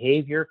affect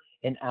behavior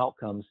and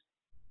outcomes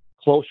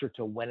closer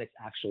to when it's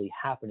actually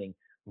happening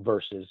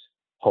versus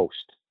post.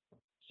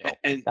 So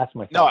that's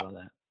my thought on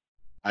that.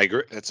 I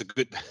agree. That's a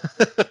good.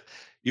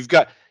 You've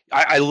got.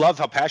 I love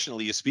how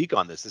passionately you speak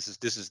on this.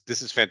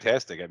 This is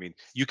fantastic. I mean,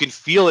 you can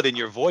feel it in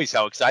your voice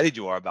how excited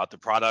you are about the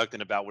product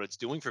and about what it's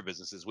doing for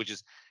businesses.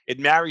 It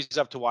marries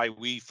up to why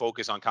we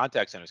focus on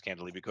contact centers,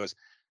 candidly, because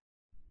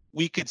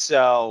we could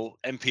sell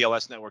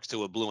MPLS networks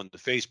to a blue in the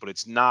face, but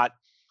it's not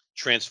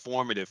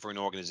transformative for an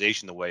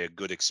organization the way a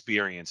good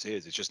experience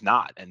is. It's just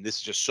not. And this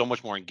is just so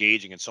much more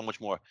engaging and so much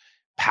more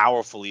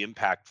powerfully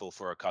impactful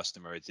for a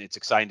customer. It's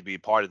exciting to be a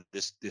part of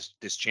this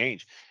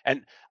change.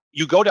 And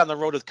you go down the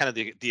road of kind of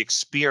the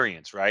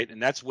experience, right?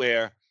 And that's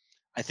where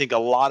I think a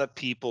lot of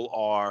people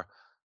are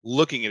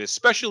looking at,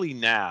 especially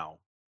now,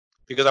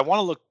 because I want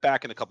to look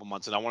back in a couple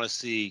months and I want to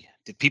see,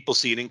 did people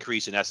see an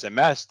increase in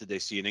SMS? Did they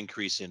see an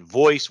increase in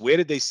voice? Where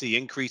did they see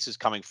increases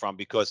coming from?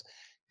 Because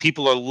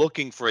people are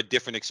looking for a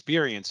different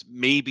experience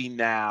maybe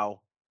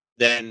now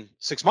than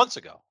 6 months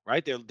ago,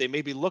 right? They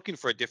may be looking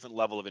for a different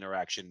level of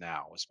interaction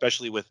now,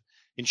 especially with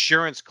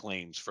insurance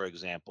claims, for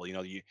example.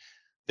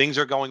 Things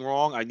are going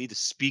wrong. I need to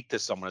speak to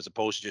someone as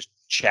opposed to just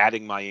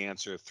chatting my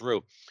answer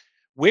through.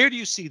 Where do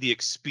you see the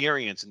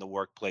experience in the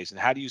workplace, and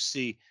how do you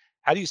see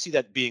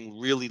that being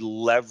really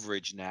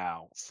leveraged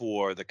now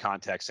for the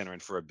contact center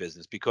and for a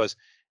business? Because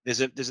there's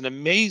an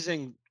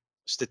amazing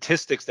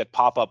statistics that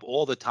pop up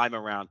all the time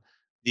around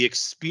the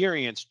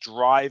experience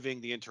driving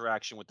the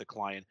interaction with the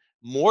client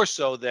more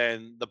so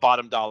than the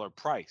bottom dollar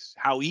price.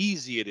 How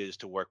easy it is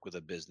to work with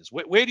a business.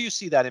 Where do you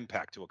see that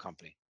impact to a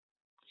company?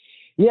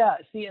 Yeah,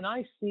 see, and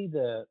I see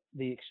the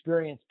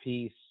experience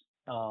piece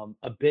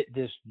a bit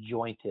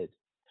disjointed.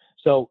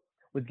 So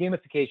with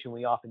gamification,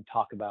 we often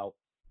talk about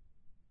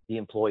the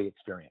employee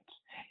experience,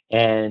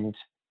 and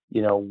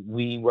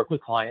we work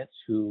with clients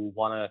who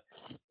want to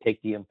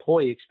take the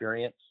employee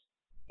experience,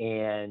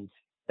 and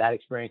that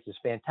experience is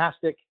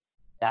fantastic.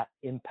 That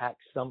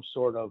impacts some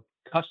sort of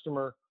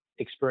customer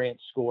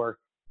experience score,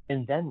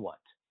 and then what?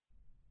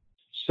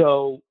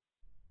 So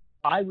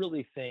I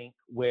really think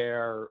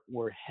where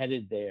we're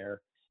headed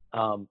there.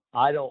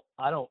 I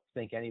don't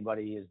think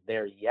anybody is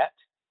there yet.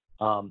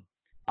 Um,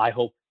 I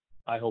hope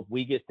I hope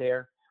we get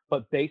there.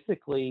 But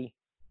basically,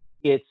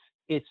 it's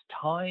it's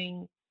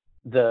tying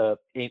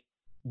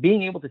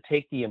being able to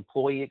take the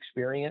employee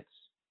experience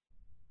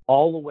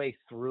all the way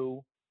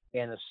through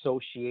and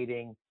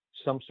associating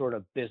some sort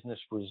of business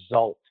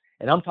result.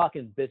 And I'm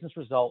talking business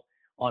result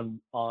on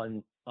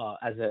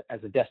as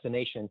a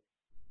destination.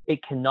 It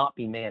cannot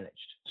be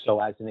managed. So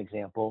as an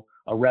example,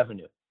 a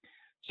revenue.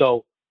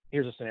 So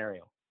here's a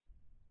scenario.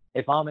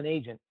 If I'm an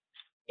agent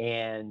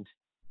and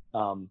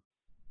um,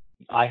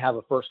 I have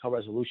a first call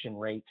resolution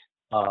rate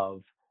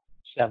of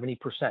 70%,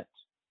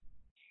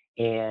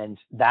 and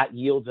that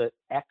yields a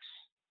X,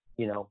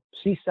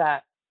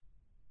 CSAT,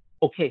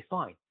 okay,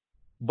 fine.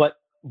 But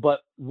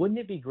wouldn't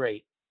it be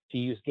great to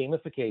use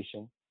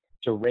gamification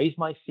to raise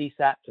my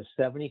CSAT to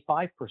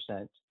 75%,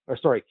 or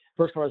sorry,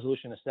 first call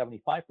resolution to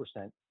 75%?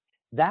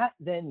 That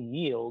then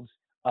yields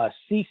a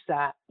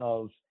CSAT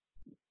of,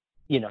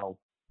 you know,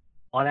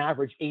 on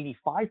average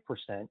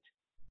 85%.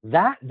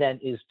 That then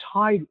is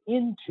tied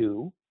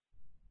into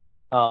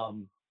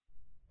um,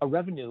 a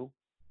revenue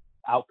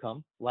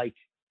outcome like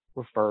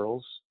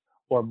referrals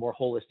or more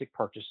holistic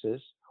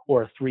purchases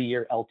or a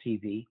 3-year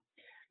LTV.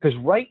 Because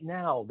right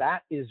now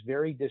that is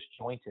very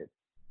disjointed,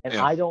 and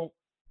Yeah. I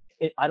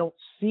don't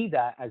see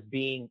that as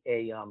being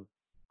a.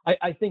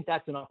 I think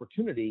that's an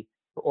opportunity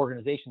for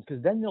organizations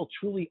because then they'll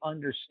truly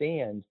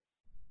understand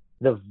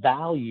the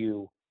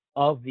value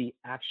of the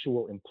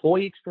actual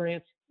employee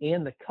experience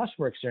and the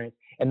customer experience,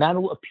 and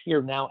that'll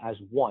appear now as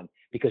one.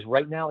 Because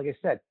right now, like I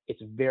said,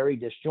 it's very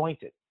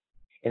disjointed.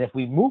 And if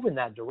we move in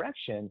that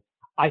direction,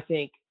 I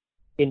think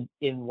in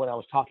what I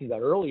was talking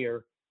about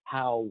earlier,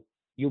 how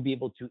you'll be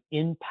able to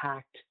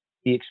impact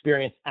the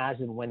experience as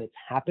and when it's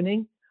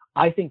happening.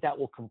 I think that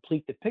will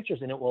complete the pictures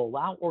and it will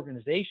allow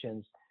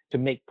organizations to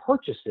make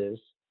purchases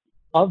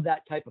of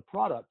that type of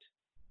product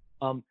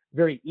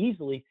very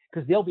easily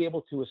because they'll be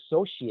able to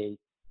associate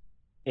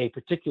a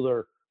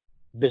particular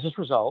business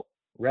result,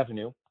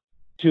 revenue,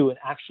 to an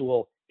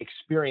actual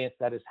experience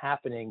that is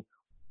happening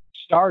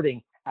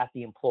starting at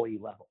the employee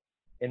level.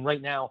 And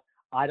right now,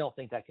 I don't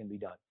think that can be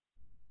done.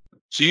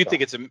 So you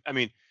think So, I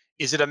mean,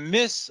 is it a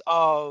miss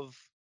of,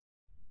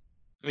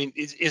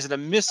 is it a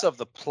miss of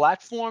the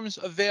platforms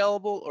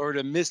available, or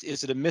is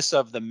it a miss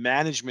of the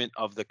management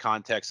of the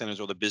contact centers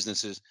or the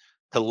businesses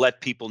to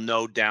let people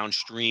know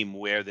downstream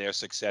where their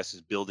success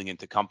is building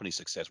into company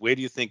success? Where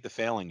do you think the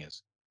failing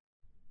is?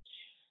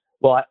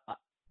 well,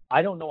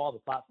 I don't know all the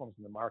platforms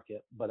in the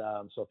market, but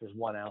so if there's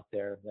one out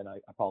there, then I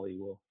probably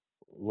will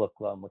look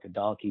like a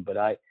donkey. But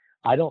I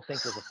don't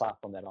think there's a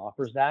platform that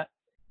offers that.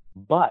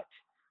 But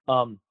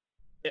um,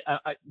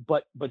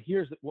 but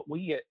here's what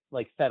we get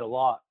like fed a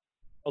lot.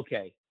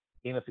 Okay,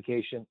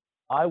 gamification.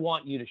 I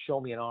want you to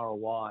show me an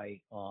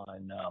ROI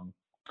on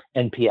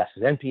NPS.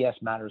 'Cause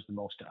NPS matters the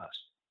most to us.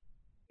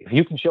 If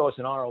you can show us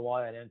an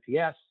ROI on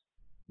NPS,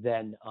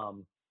 then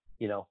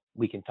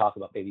we can talk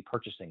about maybe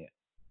purchasing it.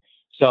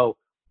 So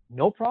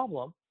no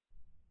problem.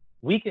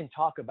 We can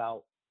talk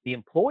about the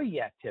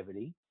employee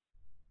activity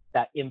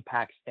that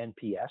impacts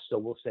NPS. So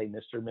we'll say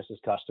Mr. and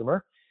Mrs.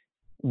 Customer.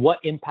 What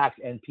impacts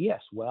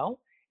NPS? Well,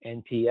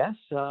 NPS,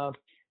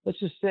 let's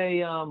just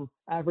say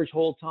average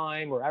hold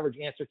time or average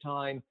answer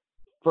time,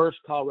 first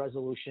call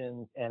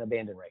resolutions, and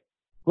abandon rate.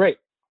 Great.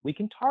 We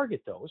can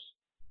target those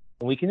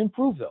and we can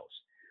improve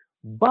those.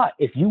 But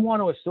if you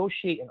want to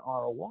associate an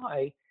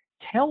ROI,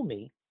 tell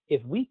me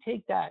if we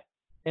take that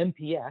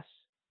NPS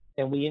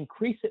and we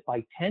increase it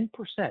by 10%,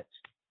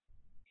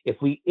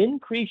 if we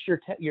increase your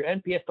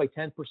NPS by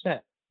 10%,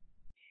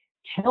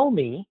 tell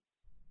me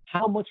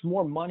how much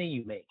more money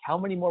you make, how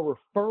many more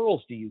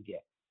referrals do you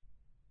get?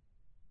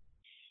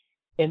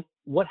 And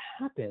what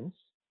happens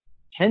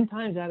 10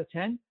 times out of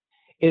 10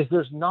 is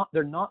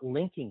they're not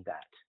linking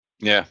that.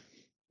 Yeah.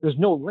 There's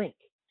no link.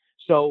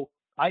 So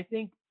I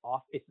think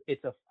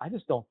I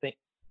just don't think,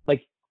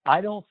 like,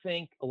 I don't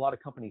think a lot of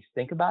companies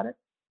think about it.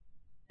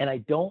 And I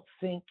don't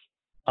think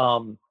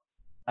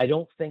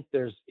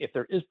if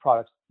there is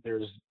products,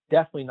 there's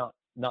definitely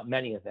not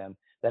many of them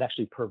that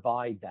actually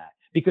provide that,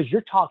 because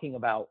you're talking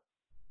about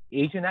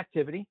agent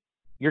activity,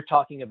 you're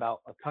talking about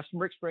a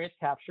customer experience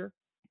capture,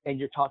 and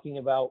you're talking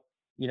about,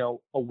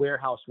 a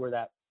warehouse where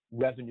that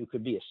revenue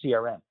could be, a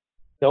CRM.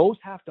 Those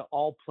have to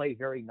all play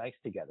very nice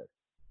together.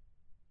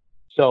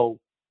 So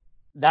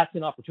that's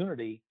an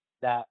opportunity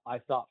that I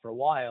thought for a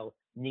while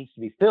needs to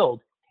be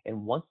filled.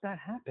 And once that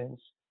happens,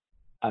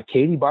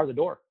 Katie, bar the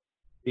door,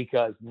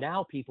 because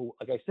now people,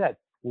 like I said,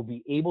 will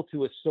be able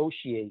to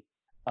associate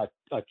a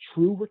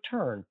true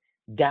return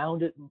down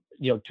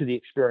to the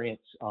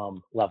experience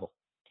level.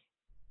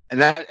 And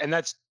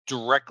that's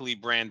directly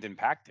brand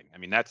impacting. I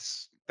mean,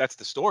 that's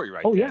the story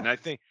right there. Yeah. And I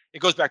think it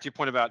goes back to your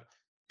point about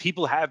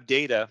people have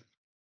data,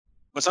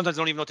 but sometimes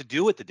don't even know what to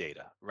do with the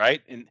data,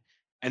 right?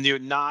 And they're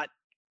not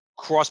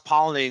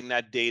cross-pollinating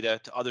that data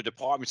to other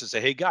departments and say,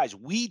 hey guys,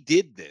 we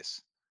did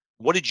this.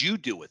 What did you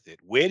do with it?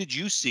 Where did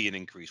you see an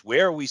increase?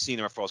 Where are we seeing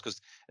referrals?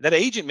 Because that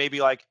agent may be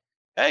like,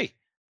 hey,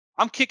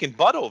 I'm kicking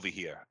butt over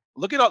here.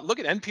 Look at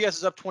NPS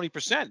is up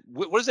 20%.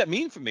 What does that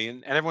mean for me?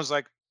 And everyone's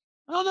like,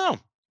 I don't know.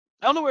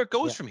 I don't know where it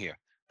goes from here.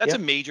 That's a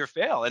major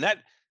fail. And that,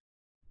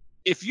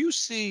 if you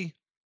see,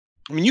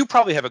 I mean, you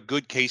probably have a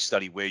good case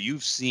study where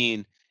you've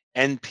seen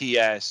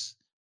NPS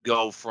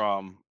go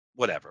from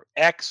whatever,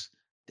 X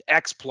to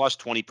X plus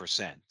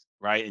 20%,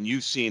 right? And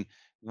you've seen,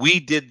 we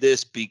did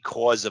this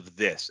because of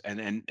this,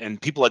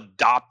 and people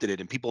adopted it,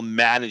 and people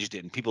managed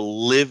it, and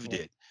people lived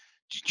it.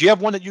 Do you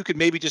have one that you could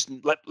maybe just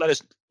let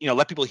us,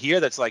 let people hear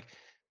that's like,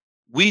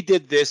 we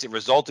did this, it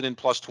resulted in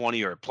plus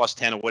 20 or plus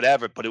 10 or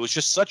whatever, but it was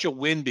just such a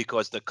win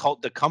because the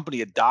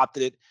company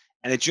adopted it,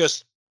 and it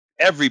just,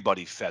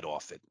 everybody fed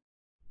off it?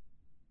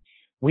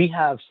 We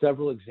have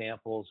several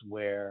examples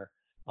where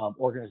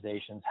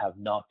organizations have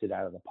knocked it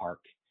out of the park.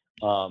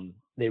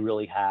 They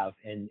really have,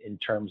 in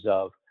terms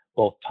of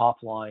both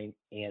top line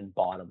and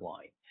bottom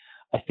line.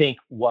 I think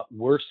what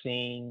we're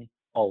seeing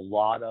a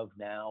lot of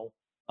now,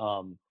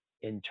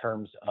 in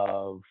terms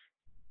of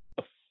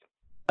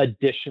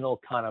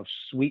additional kind of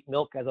sweet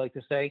milk, as I like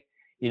to say,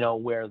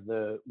 where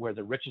the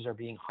riches are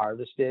being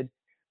harvested,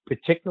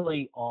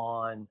 particularly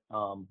on,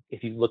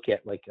 if you look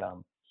at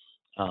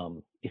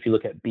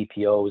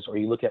BPOs, or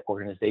you look at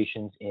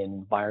organizations in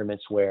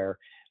environments where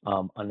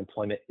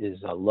unemployment is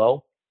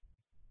low,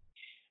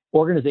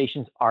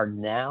 organizations are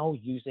now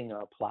using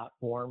our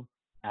platform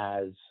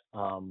as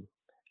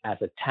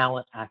a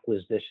talent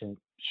acquisition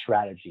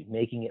strategy,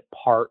 making it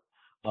part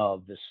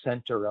of the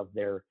center of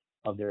their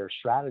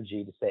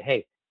strategy to say,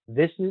 hey,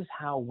 this is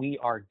how we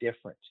are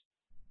different.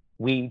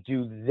 We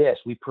do this.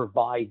 We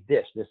provide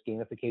this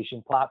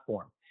gamification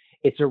platform.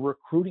 It's a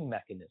recruiting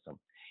mechanism.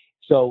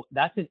 So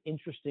that's an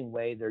interesting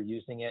way they're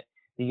using it.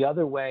 The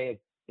other way,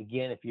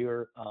 again, if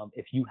you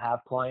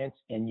have clients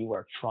and you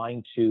are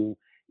trying to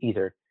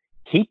either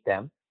keep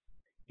them,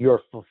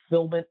 your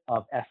fulfillment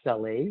of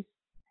SLAs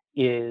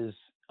is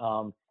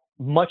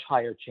much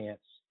higher chance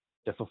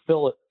to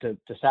fulfill it, to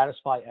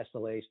satisfy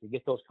SLAs, to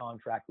get those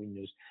contract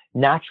renews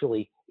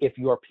naturally if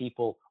your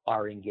people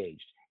are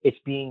engaged. It's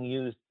being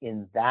used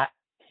in that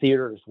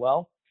theater as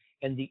well.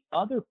 And the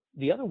other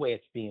way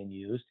it's being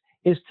used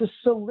is to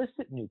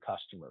solicit new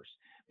customers.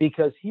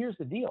 Because here's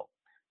the deal.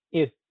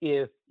 If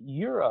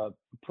you're a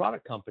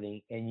product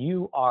company and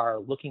you are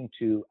looking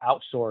to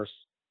outsource,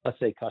 let's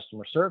say,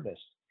 customer service,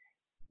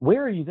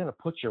 where are you going to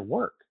put your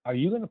work? Are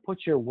you going to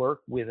put your work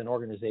with an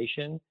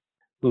organization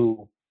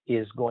who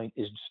is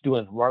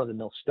doing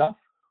run-of-the-mill stuff?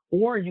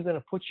 Or are you going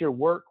to put your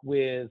work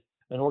with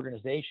an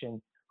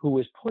organization who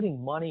is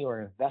putting money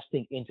or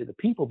investing into the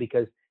people?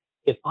 Because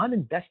if I'm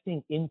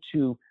investing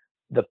into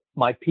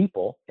my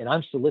people and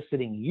I'm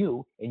soliciting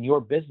you in your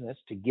business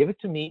to give it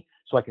to me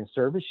so I can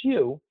service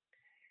you,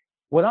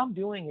 what I'm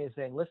doing is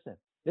saying, listen,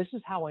 this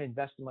is how I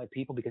invest in my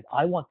people, because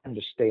I want them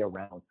to stay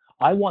around.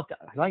 I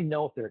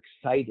know if they're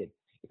excited,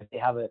 if they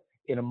have an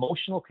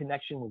emotional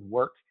connection with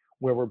work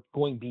where we're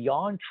going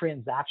beyond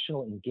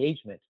transactional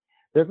engagement,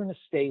 they're going to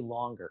stay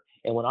longer.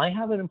 And when I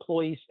have an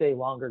employee stay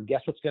longer,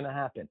 guess what's going to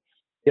happen?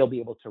 They'll be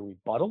able to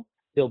rebuttal.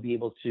 They'll be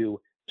able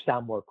to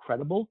sound more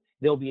credible.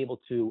 They'll be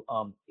able to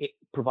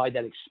provide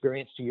that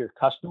experience to your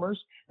customers.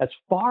 That's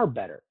far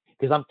better,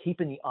 because I'm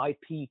keeping the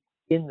IP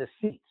in the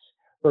seats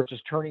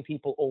versus turning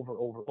people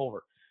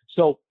over.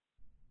 So,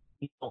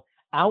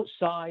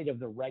 outside of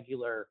the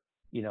regular,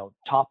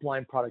 top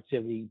line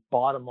productivity,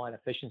 bottom line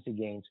efficiency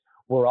gains,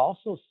 we're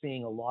also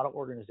seeing a lot of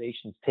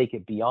organizations take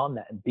it beyond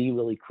that and be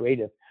really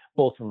creative,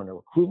 both from a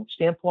recruitment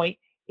standpoint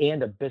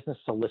and a business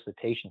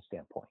solicitation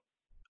standpoint.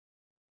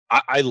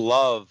 I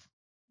love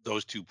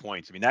those 2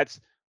 points. I mean,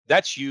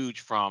 that's huge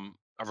from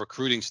a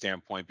recruiting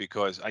standpoint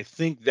because I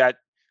think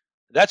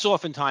that's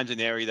oftentimes an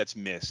area that's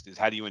missed is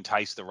how do you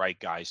entice the right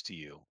guys to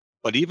you.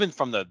 But even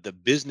from the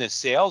business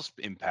sales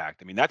impact,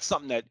 I mean, that's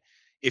something that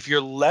if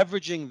you're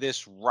leveraging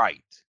this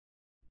right,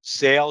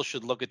 sales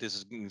should look at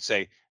this and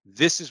say,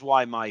 this is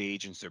why my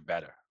agents are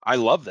better. I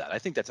love that. I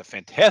think that's a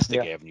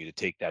fantastic Yeah, avenue to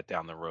take that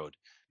down the road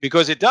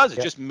because it does. It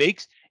yeah, just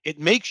makes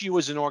you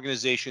as an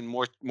organization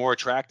more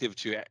attractive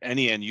to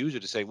any end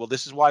user to say, well,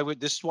 this is why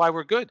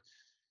we're good.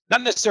 Not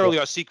yeah, necessarily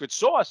our secret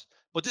sauce,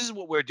 but this is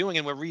what we're doing,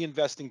 and we're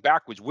reinvesting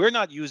backwards. We're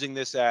not using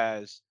this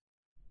as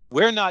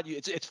we're not.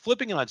 It's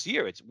flipping on its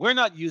ear. We're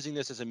not using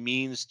this as a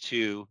means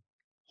to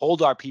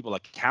hold our people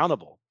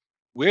accountable.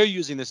 We're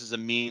using this as a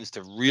means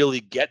to really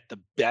get the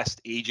best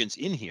agents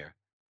in here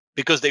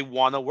because they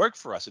want to work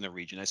for us in the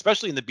region,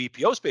 especially in the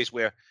BPO space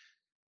where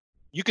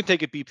you can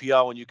take a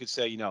BPO and you could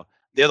say,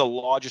 they're the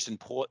largest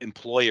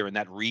employer in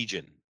that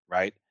region,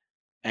 right?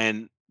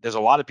 And there's a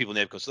lot of people in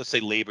there because let's say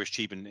labor is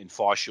cheap in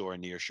far shore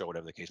and near shore,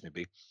 whatever the case may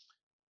be.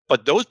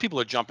 But those people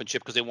are jumping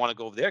ship because they want to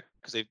go over there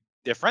because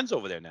they're friends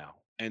over there now,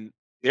 and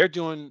they're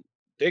doing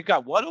they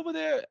got what over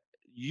there?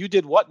 You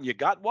did what and you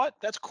got what?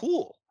 That's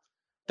cool.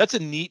 That's a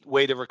neat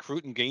way to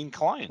recruit and gain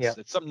clients. yeah,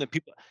 That's something that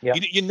people yeah,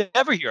 you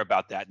never hear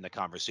about that in the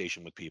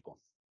conversation with people.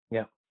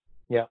 yeah,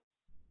 yeah.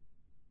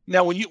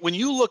 Now, when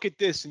you look at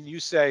this and you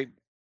say,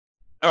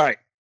 all right,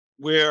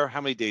 we're how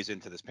many days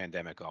into this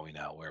pandemic are we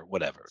now? We're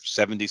whatever,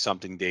 70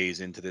 something days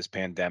into this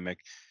pandemic.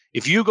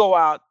 If you go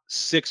out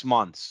 6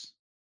 months,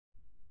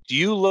 do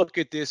you look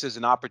at this as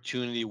an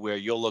opportunity where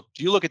do you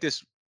look at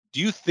this, do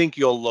you think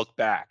you'll look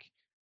back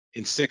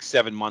in 6,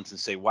 7 months and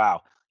say,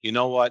 wow, you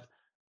know what?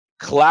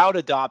 Cloud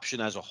adoption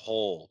as a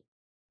whole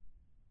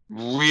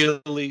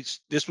really,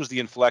 this was the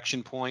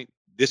inflection point.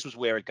 This was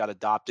where it got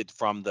adopted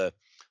from the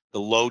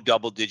low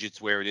double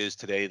digits where it is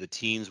today, the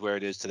teens where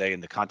it is today,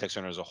 and the contact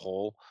center as a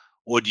whole?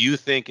 Or do you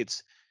think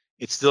it's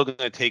still going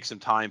to take some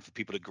time for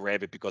people to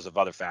grab it because of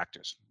other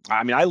factors?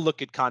 I mean, I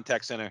look at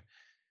contact center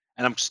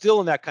and I'm still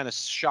in that kind of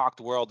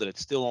shocked world that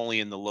it's still only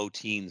in the low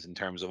teens in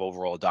terms of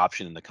overall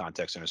adoption in the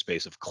contact center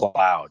space of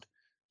cloud.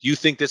 Do you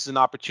think this is an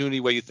opportunity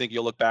where you think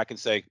you'll look back and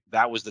say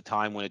that was the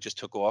time when it just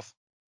took off?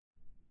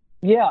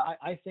 Yeah,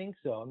 I think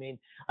so. I mean,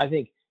 I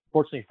think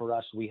fortunately for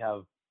us, we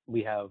have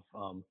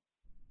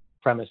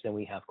premise and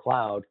we have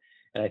cloud,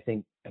 and I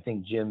think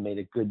Jim made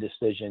a good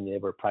decision. They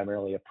were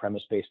primarily a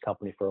premise-based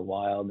company for a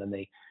while, and then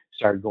they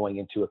started going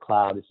into a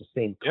cloud. It's the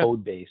same Yeah.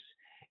 code base,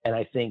 and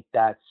I think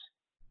that's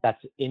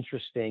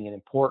interesting and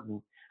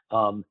important,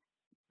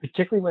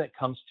 particularly when it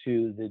comes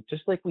to the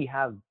just like we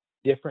have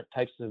different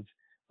types of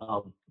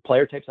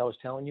player types. I was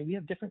telling you, we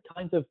have different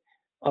kinds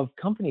of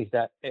companies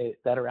that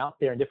are out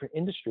there in different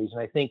industries,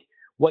 and I think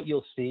what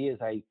you'll see is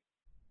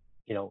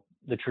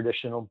the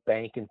traditional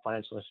bank and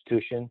financial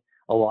institution,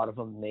 a lot of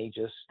them may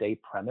just stay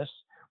premise.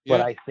 But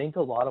Yeah. I think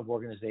a lot of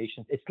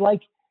organizations, it's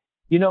like,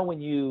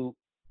 when you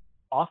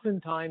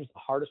oftentimes the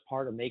hardest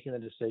part of making the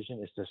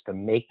decision is just to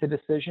make the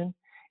decision.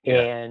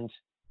 Yeah. And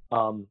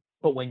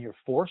but when you're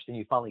forced and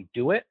you finally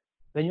do it,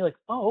 then you're like,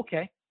 oh,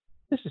 okay,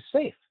 this is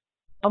safe.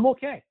 I'm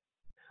okay.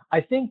 I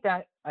think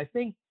that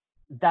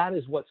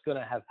is what's going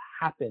to have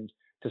happened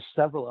to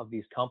several of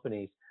these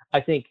companies.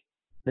 I think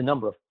the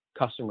number of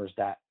customers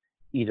that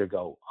either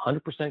go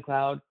 100%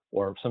 cloud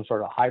or some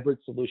sort of hybrid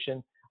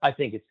solution, I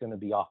think it's going to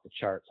be off the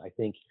charts. I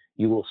think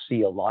you will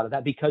see a lot of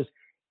that because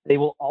they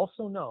will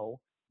also know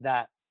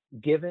that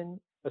given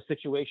a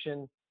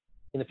situation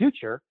in the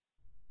future,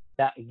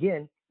 that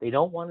again, they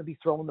don't want to be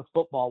throwing the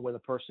football where the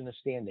person is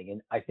standing.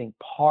 And I think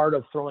part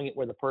of throwing it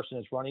where the person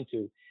is running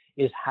to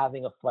is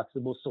having a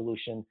flexible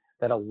solution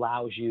that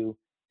allows you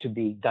to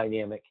be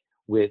dynamic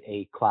with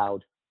a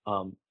cloud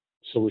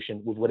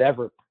solution with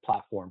whatever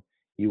platform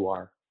you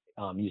are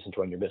using to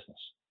run your business.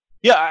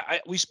 Yeah,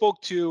 we spoke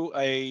to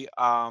a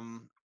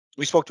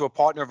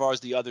partner of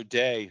ours the other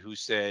day who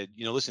said,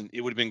 listen,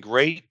 it would have been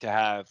great to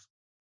have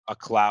a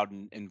cloud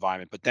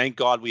environment, but thank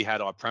God we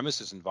had our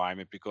premises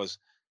environment because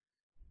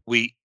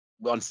we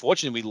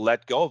unfortunately we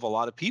let go of a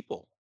lot of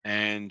people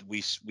and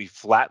we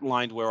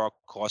flatlined where our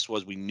cost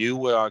was. We knew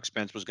where our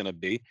expense was going to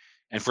be,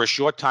 and for a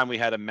short time we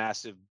had a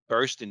massive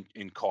burst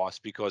in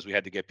cost because we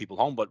had to get people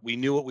home, but we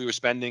knew what we were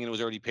spending and it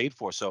was already paid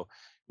for. So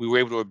we were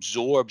able to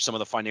absorb some of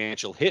the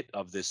financial hit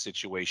of this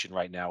situation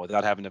right now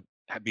without having to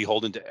be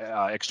beholden to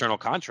external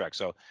contracts.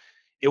 So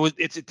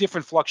it's a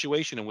different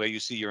fluctuation in where you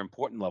see your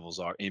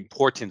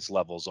importance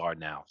levels are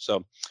now.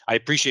 So I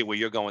appreciate where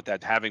you're going with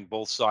that, having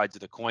both sides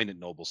of the coin at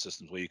Noble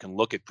Systems, where you can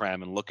look at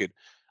prem and look at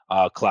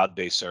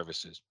cloud-based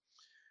services.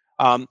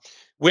 um,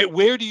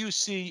 where do you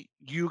see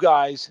you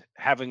guys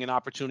having an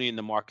opportunity in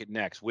the market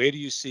next? Where do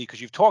you see,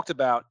 because you've talked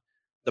about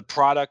the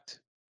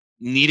product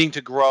needing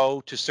to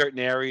grow to certain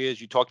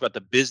areas, you talked about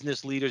the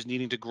business leaders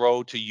needing to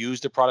grow to use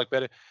the product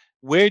better.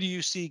 Where do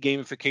you see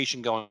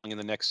gamification going in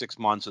the next 6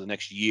 months or the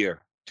next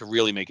year to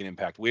really make an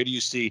impact? Where do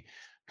you see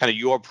kind of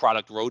your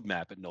product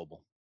roadmap at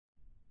Noble?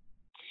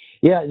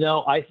 Yeah,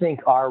 no, I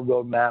think our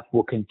roadmap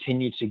will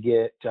continue to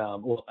get.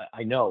 Well,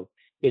 I know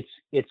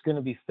it's going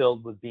to be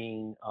filled with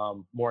being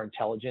more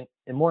intelligent,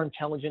 and more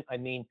intelligent, I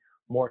mean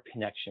more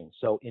connection.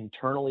 So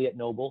internally at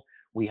Noble,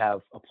 we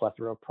have a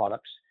plethora of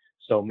products.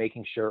 So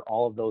making sure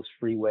all of those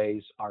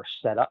freeways are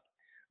set up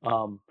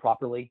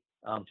properly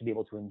to be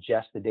able to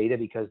ingest the data,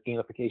 because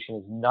gamification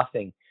is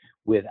nothing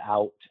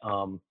without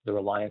the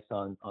reliance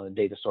on the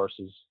data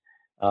sources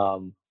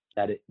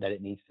that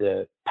it needs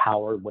to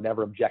power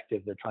whatever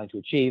objective they're trying to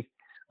achieve.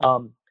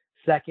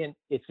 Second,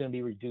 it's going to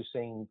be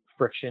reducing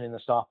friction in the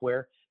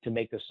software to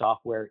make the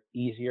software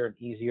easier and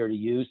easier to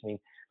use. I mean,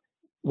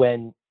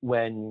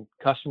 when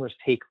customers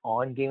take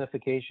on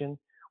gamification,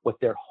 what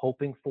they're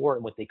hoping for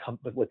and what they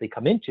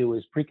come into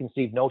is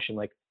preconceived notion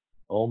like,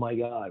 oh my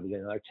God, we got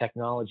another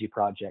technology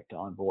project to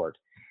onboard.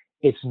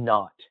 It's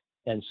not.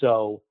 And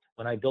so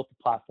when I built the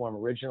platform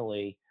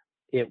originally,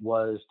 it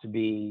was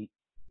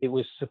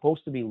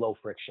supposed to be low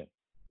friction,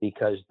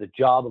 because the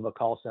job of a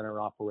call center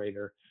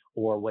operator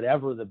or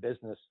whatever the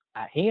business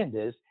at hand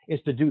is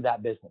to do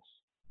that business.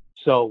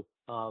 So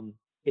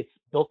it's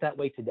built that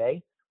way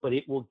today, but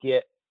it will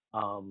get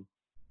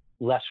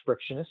less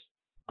frictionless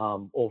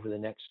over the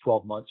next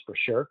 12 months for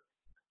sure.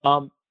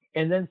 And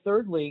then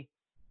thirdly,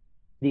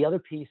 the other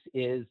piece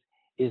is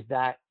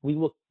that we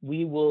will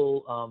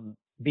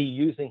be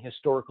using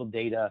historical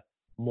data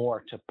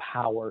more to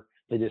power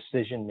the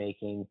decision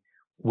making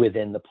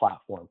within the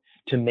platform,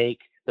 to make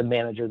the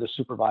manager, the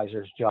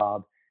supervisor's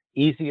job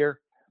easier,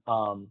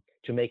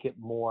 to make it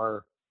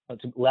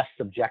less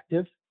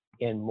subjective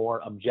and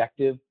more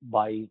objective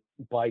by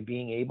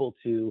being able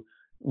to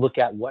look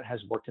at what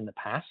has worked in the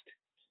past,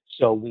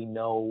 so we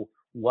know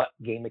what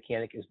game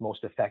mechanic is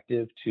most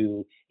effective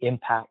to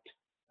impact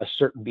a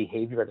certain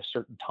behavior at a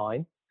certain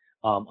time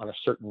on a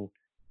certain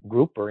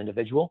group or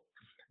individual.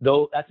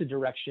 Though that's a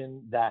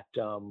direction that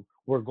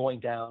we're going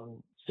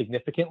down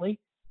significantly,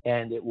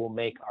 and it will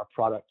make our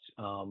product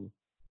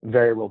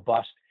very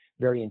robust,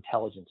 very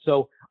intelligent.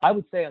 So I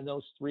would say on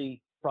those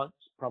three fronts,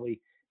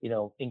 probably,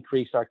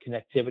 increase our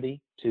connectivity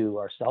to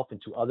ourselves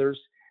and to others,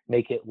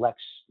 make it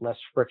less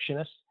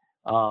frictionless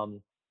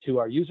to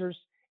our users,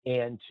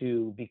 and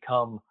to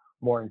become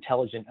more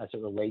intelligent as it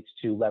relates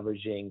to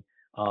leveraging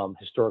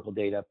historical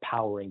data,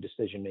 powering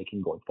decision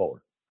making going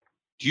forward.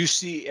 Do you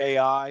see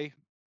AI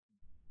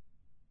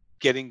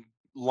getting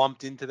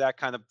lumped into that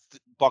kind of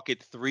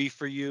bucket 3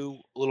 for you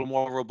a little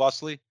more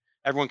robustly?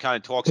 Everyone kind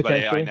of talks about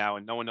AI Potentially. now,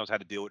 and no one knows how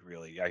to do it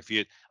really. I've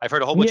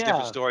heard a whole bunch of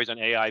different Yeah. stories on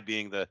AI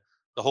being the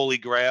holy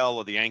grail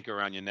or the anchor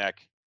around your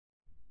neck.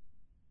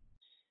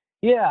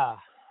 Yeah.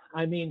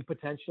 I mean,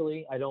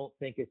 potentially. I don't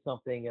think it's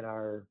something in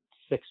our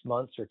 6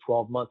 months or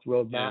 12-month Yeah.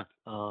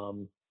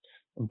 roadmap.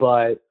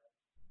 But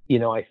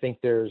I think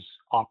there's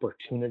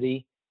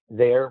opportunity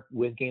there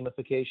with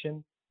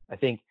gamification.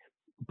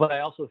 But I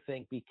also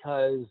think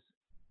because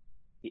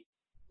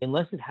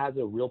unless it has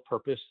a real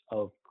purpose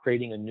of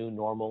creating a new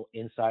normal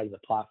inside of the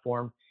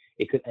platform,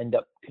 it could end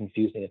up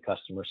confusing a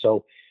customer.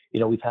 So,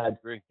 we've had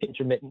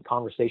intermittent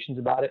conversations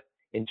about it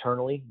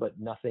internally, but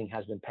nothing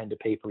has been pen to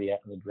paper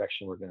yet in the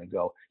direction we're going to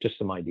go. Just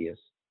some ideas.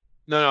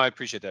 No, I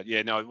appreciate that.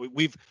 Yeah, no,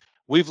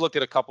 we've looked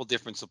at a couple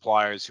different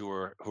suppliers who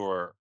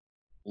are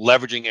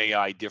leveraging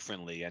AI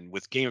differently. And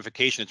with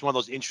gamification, it's one of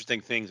those interesting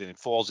things, and it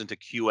falls into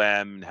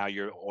QM and how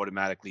you're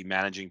automatically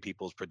managing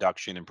people's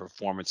production and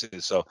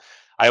performances. So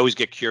I always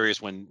get curious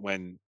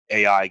when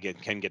AI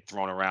can get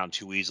thrown around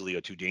too easily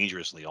or too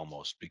dangerously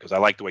almost, because I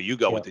like the way you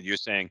go Yeah. with it. You're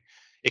saying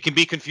it can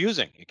be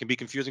confusing. It can be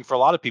confusing for a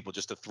lot of people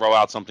just to throw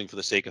out something for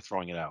the sake of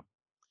throwing it out.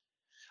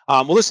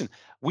 Well, listen,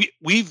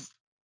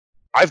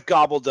 I've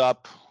gobbled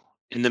up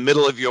in the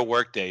middle of your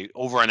workday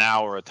over an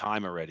hour of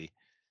time already.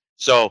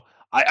 So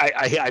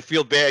I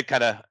feel bad,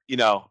 kind of,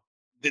 the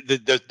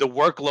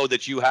workload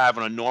that you have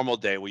on a normal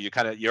day, where you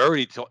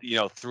already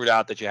threw it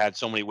out that you had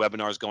so many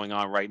webinars going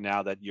on right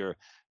now that you're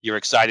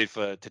excited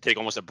to take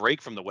almost a break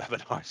from the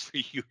webinars for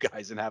you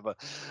guys and have a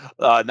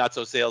not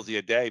so salesy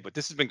a day. But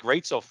this has been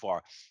great so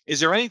far. Is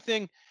there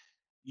anything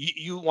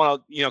you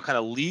want to kind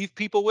of leave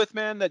people with,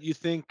 man, that you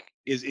think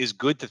is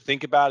good to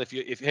think about?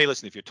 If hey,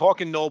 listen, if you're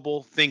talking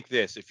Noble, think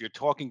this. If you're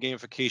talking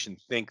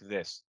gamification, think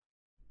this.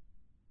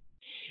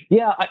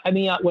 Yeah. I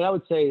mean, what I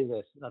would say is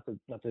this, not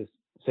to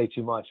say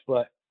too much,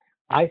 but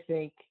I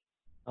think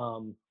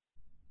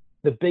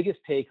the biggest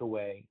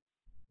takeaway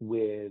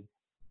with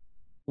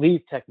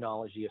leave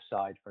technology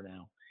aside for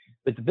now,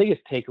 but the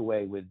biggest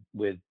takeaway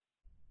with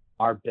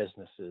our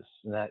businesses,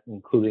 and that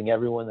including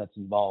everyone that's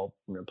involved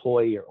from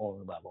employee or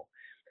owner level,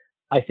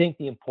 I think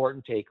the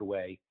important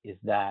takeaway is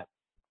that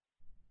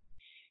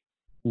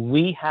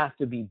we have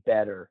to be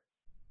better,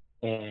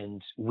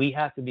 and we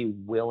have to be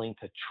willing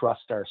to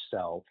trust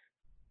ourselves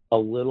a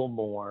little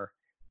more,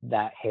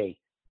 that, hey,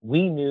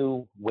 we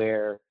know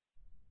where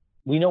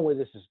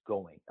this is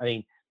going. I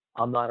mean,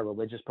 I'm not a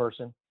religious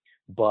person,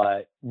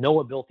 but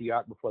Noah built the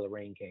ark before the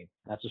rain came.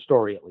 That's a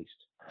story, at least.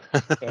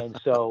 And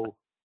so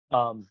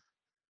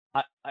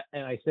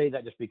and I say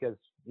that just because,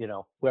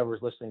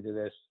 whoever's listening to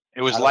this,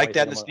 It was I don't like want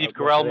that to in think the I'm Steve one for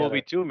Carell the movie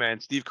other. too, man.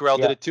 Steve Carell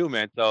did Yeah, it too,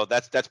 man. So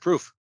that's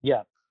proof.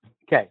 yeah.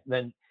 Okay,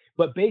 then,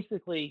 but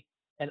basically,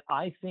 and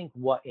I think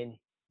what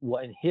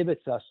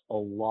inhibits us a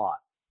lot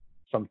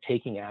from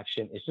taking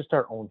action is just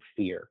our own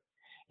fear.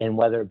 And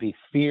whether it be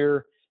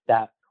fear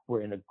that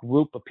we're in a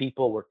group of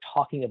people, we're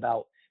talking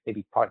about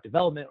maybe product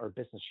development or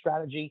business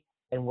strategy,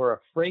 and we're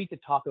afraid to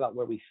talk about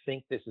where we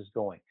think this is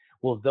going.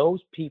 Well, those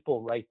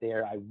people right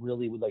there, I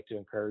really would like to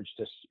encourage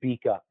to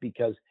speak up,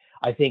 because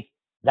I think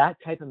that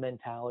type of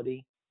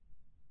mentality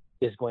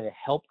is going to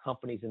help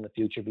companies in the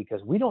future,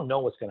 because we don't know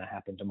what's going to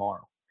happen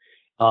tomorrow.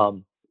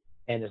 Um,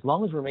 and as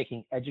long as we're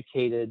making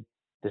educated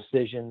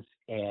decisions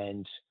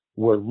and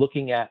we're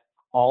looking at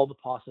all the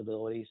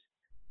possibilities,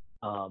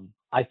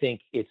 I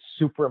think it's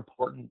super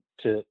important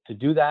to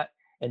do that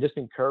and just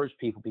encourage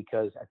people,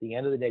 because at the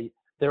end of the day,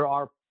 there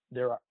are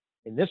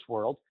in this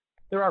world,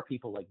 there are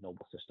people like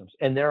Noble Systems,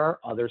 and there are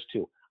others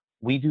too.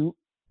 We do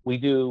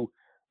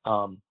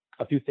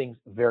a few things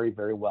very,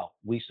 very well.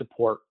 We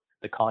support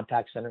the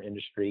contact center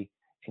industry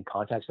and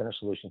contact center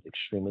solutions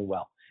extremely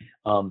well.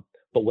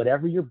 But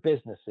whatever your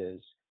business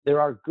is, there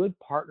are good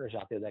partners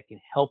out there that can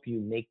help you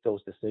make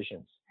those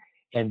decisions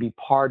and be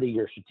part of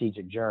your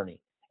strategic journey.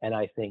 And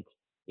I think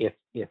if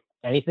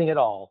anything at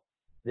all,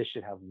 this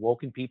should have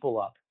woken people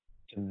up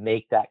to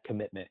make that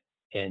commitment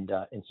and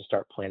to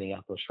start planning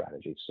out those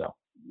strategies. So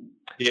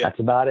Yeah. that's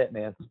about it,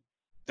 man.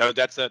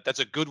 That's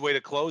a good way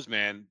to close,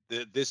 man.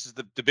 This is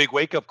the big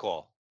wake up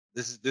call.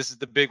 This is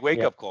the big wake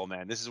Yeah, up call,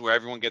 man. This is where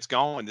everyone gets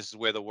going. This is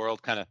where the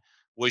world kind of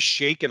was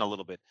shaken a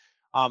little bit.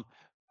 Um,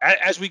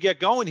 as we get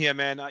going here,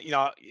 man,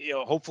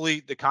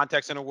 hopefully the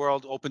contact center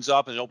world opens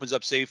up and it opens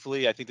up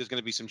safely. I think there's going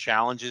to be some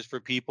challenges for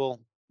people.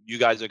 You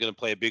guys are going to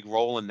play a big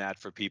role in that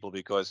for people,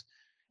 because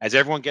as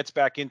everyone gets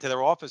back into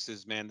their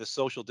offices, man, the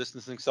social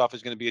distancing stuff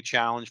is going to be a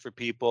challenge for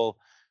people.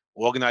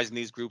 Organizing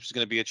these groups is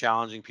going to be a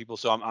challenging people.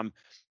 So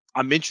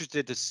I'm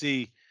interested to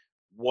see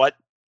what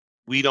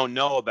we don't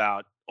know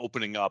about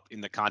opening up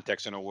in the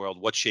context center world,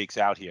 what shakes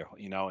out here,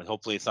 and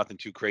hopefully it's nothing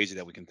too crazy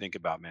that we can think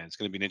about, man. It's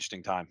going to be an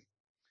interesting time.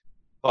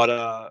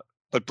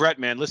 But Brett,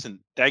 man, listen,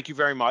 thank you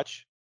very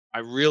much. I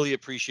really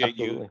appreciate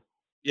you. absolutely.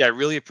 Yeah, I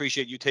really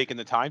appreciate you taking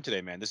the time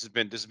today, man. This has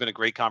been a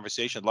great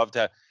conversation. I'd love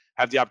to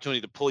have the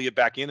opportunity to pull you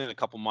back in a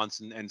couple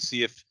months and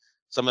see if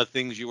some of the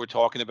things you were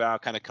talking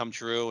about kind of come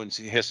true and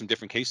hear some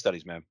different case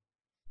studies, man.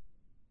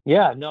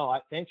 Yeah, no,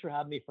 thanks for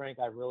having me, Frank.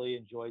 I really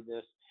enjoyed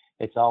this.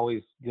 It's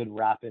always good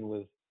rapping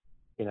with,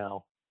 you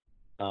know,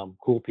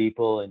 cool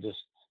people and just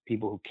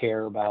people who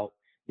care about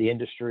the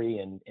industry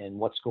and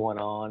what's going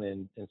on.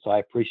 And so I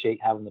appreciate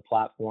having the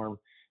platform.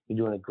 You're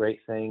doing a great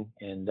thing.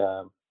 And,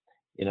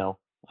 you know,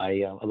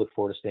 I look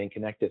forward to staying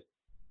connected.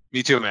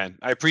 Me too, man.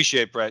 I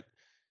appreciate it, Brett.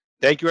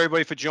 Thank you,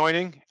 everybody, for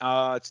joining.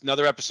 It's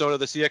another episode of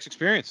the CX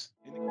Experience.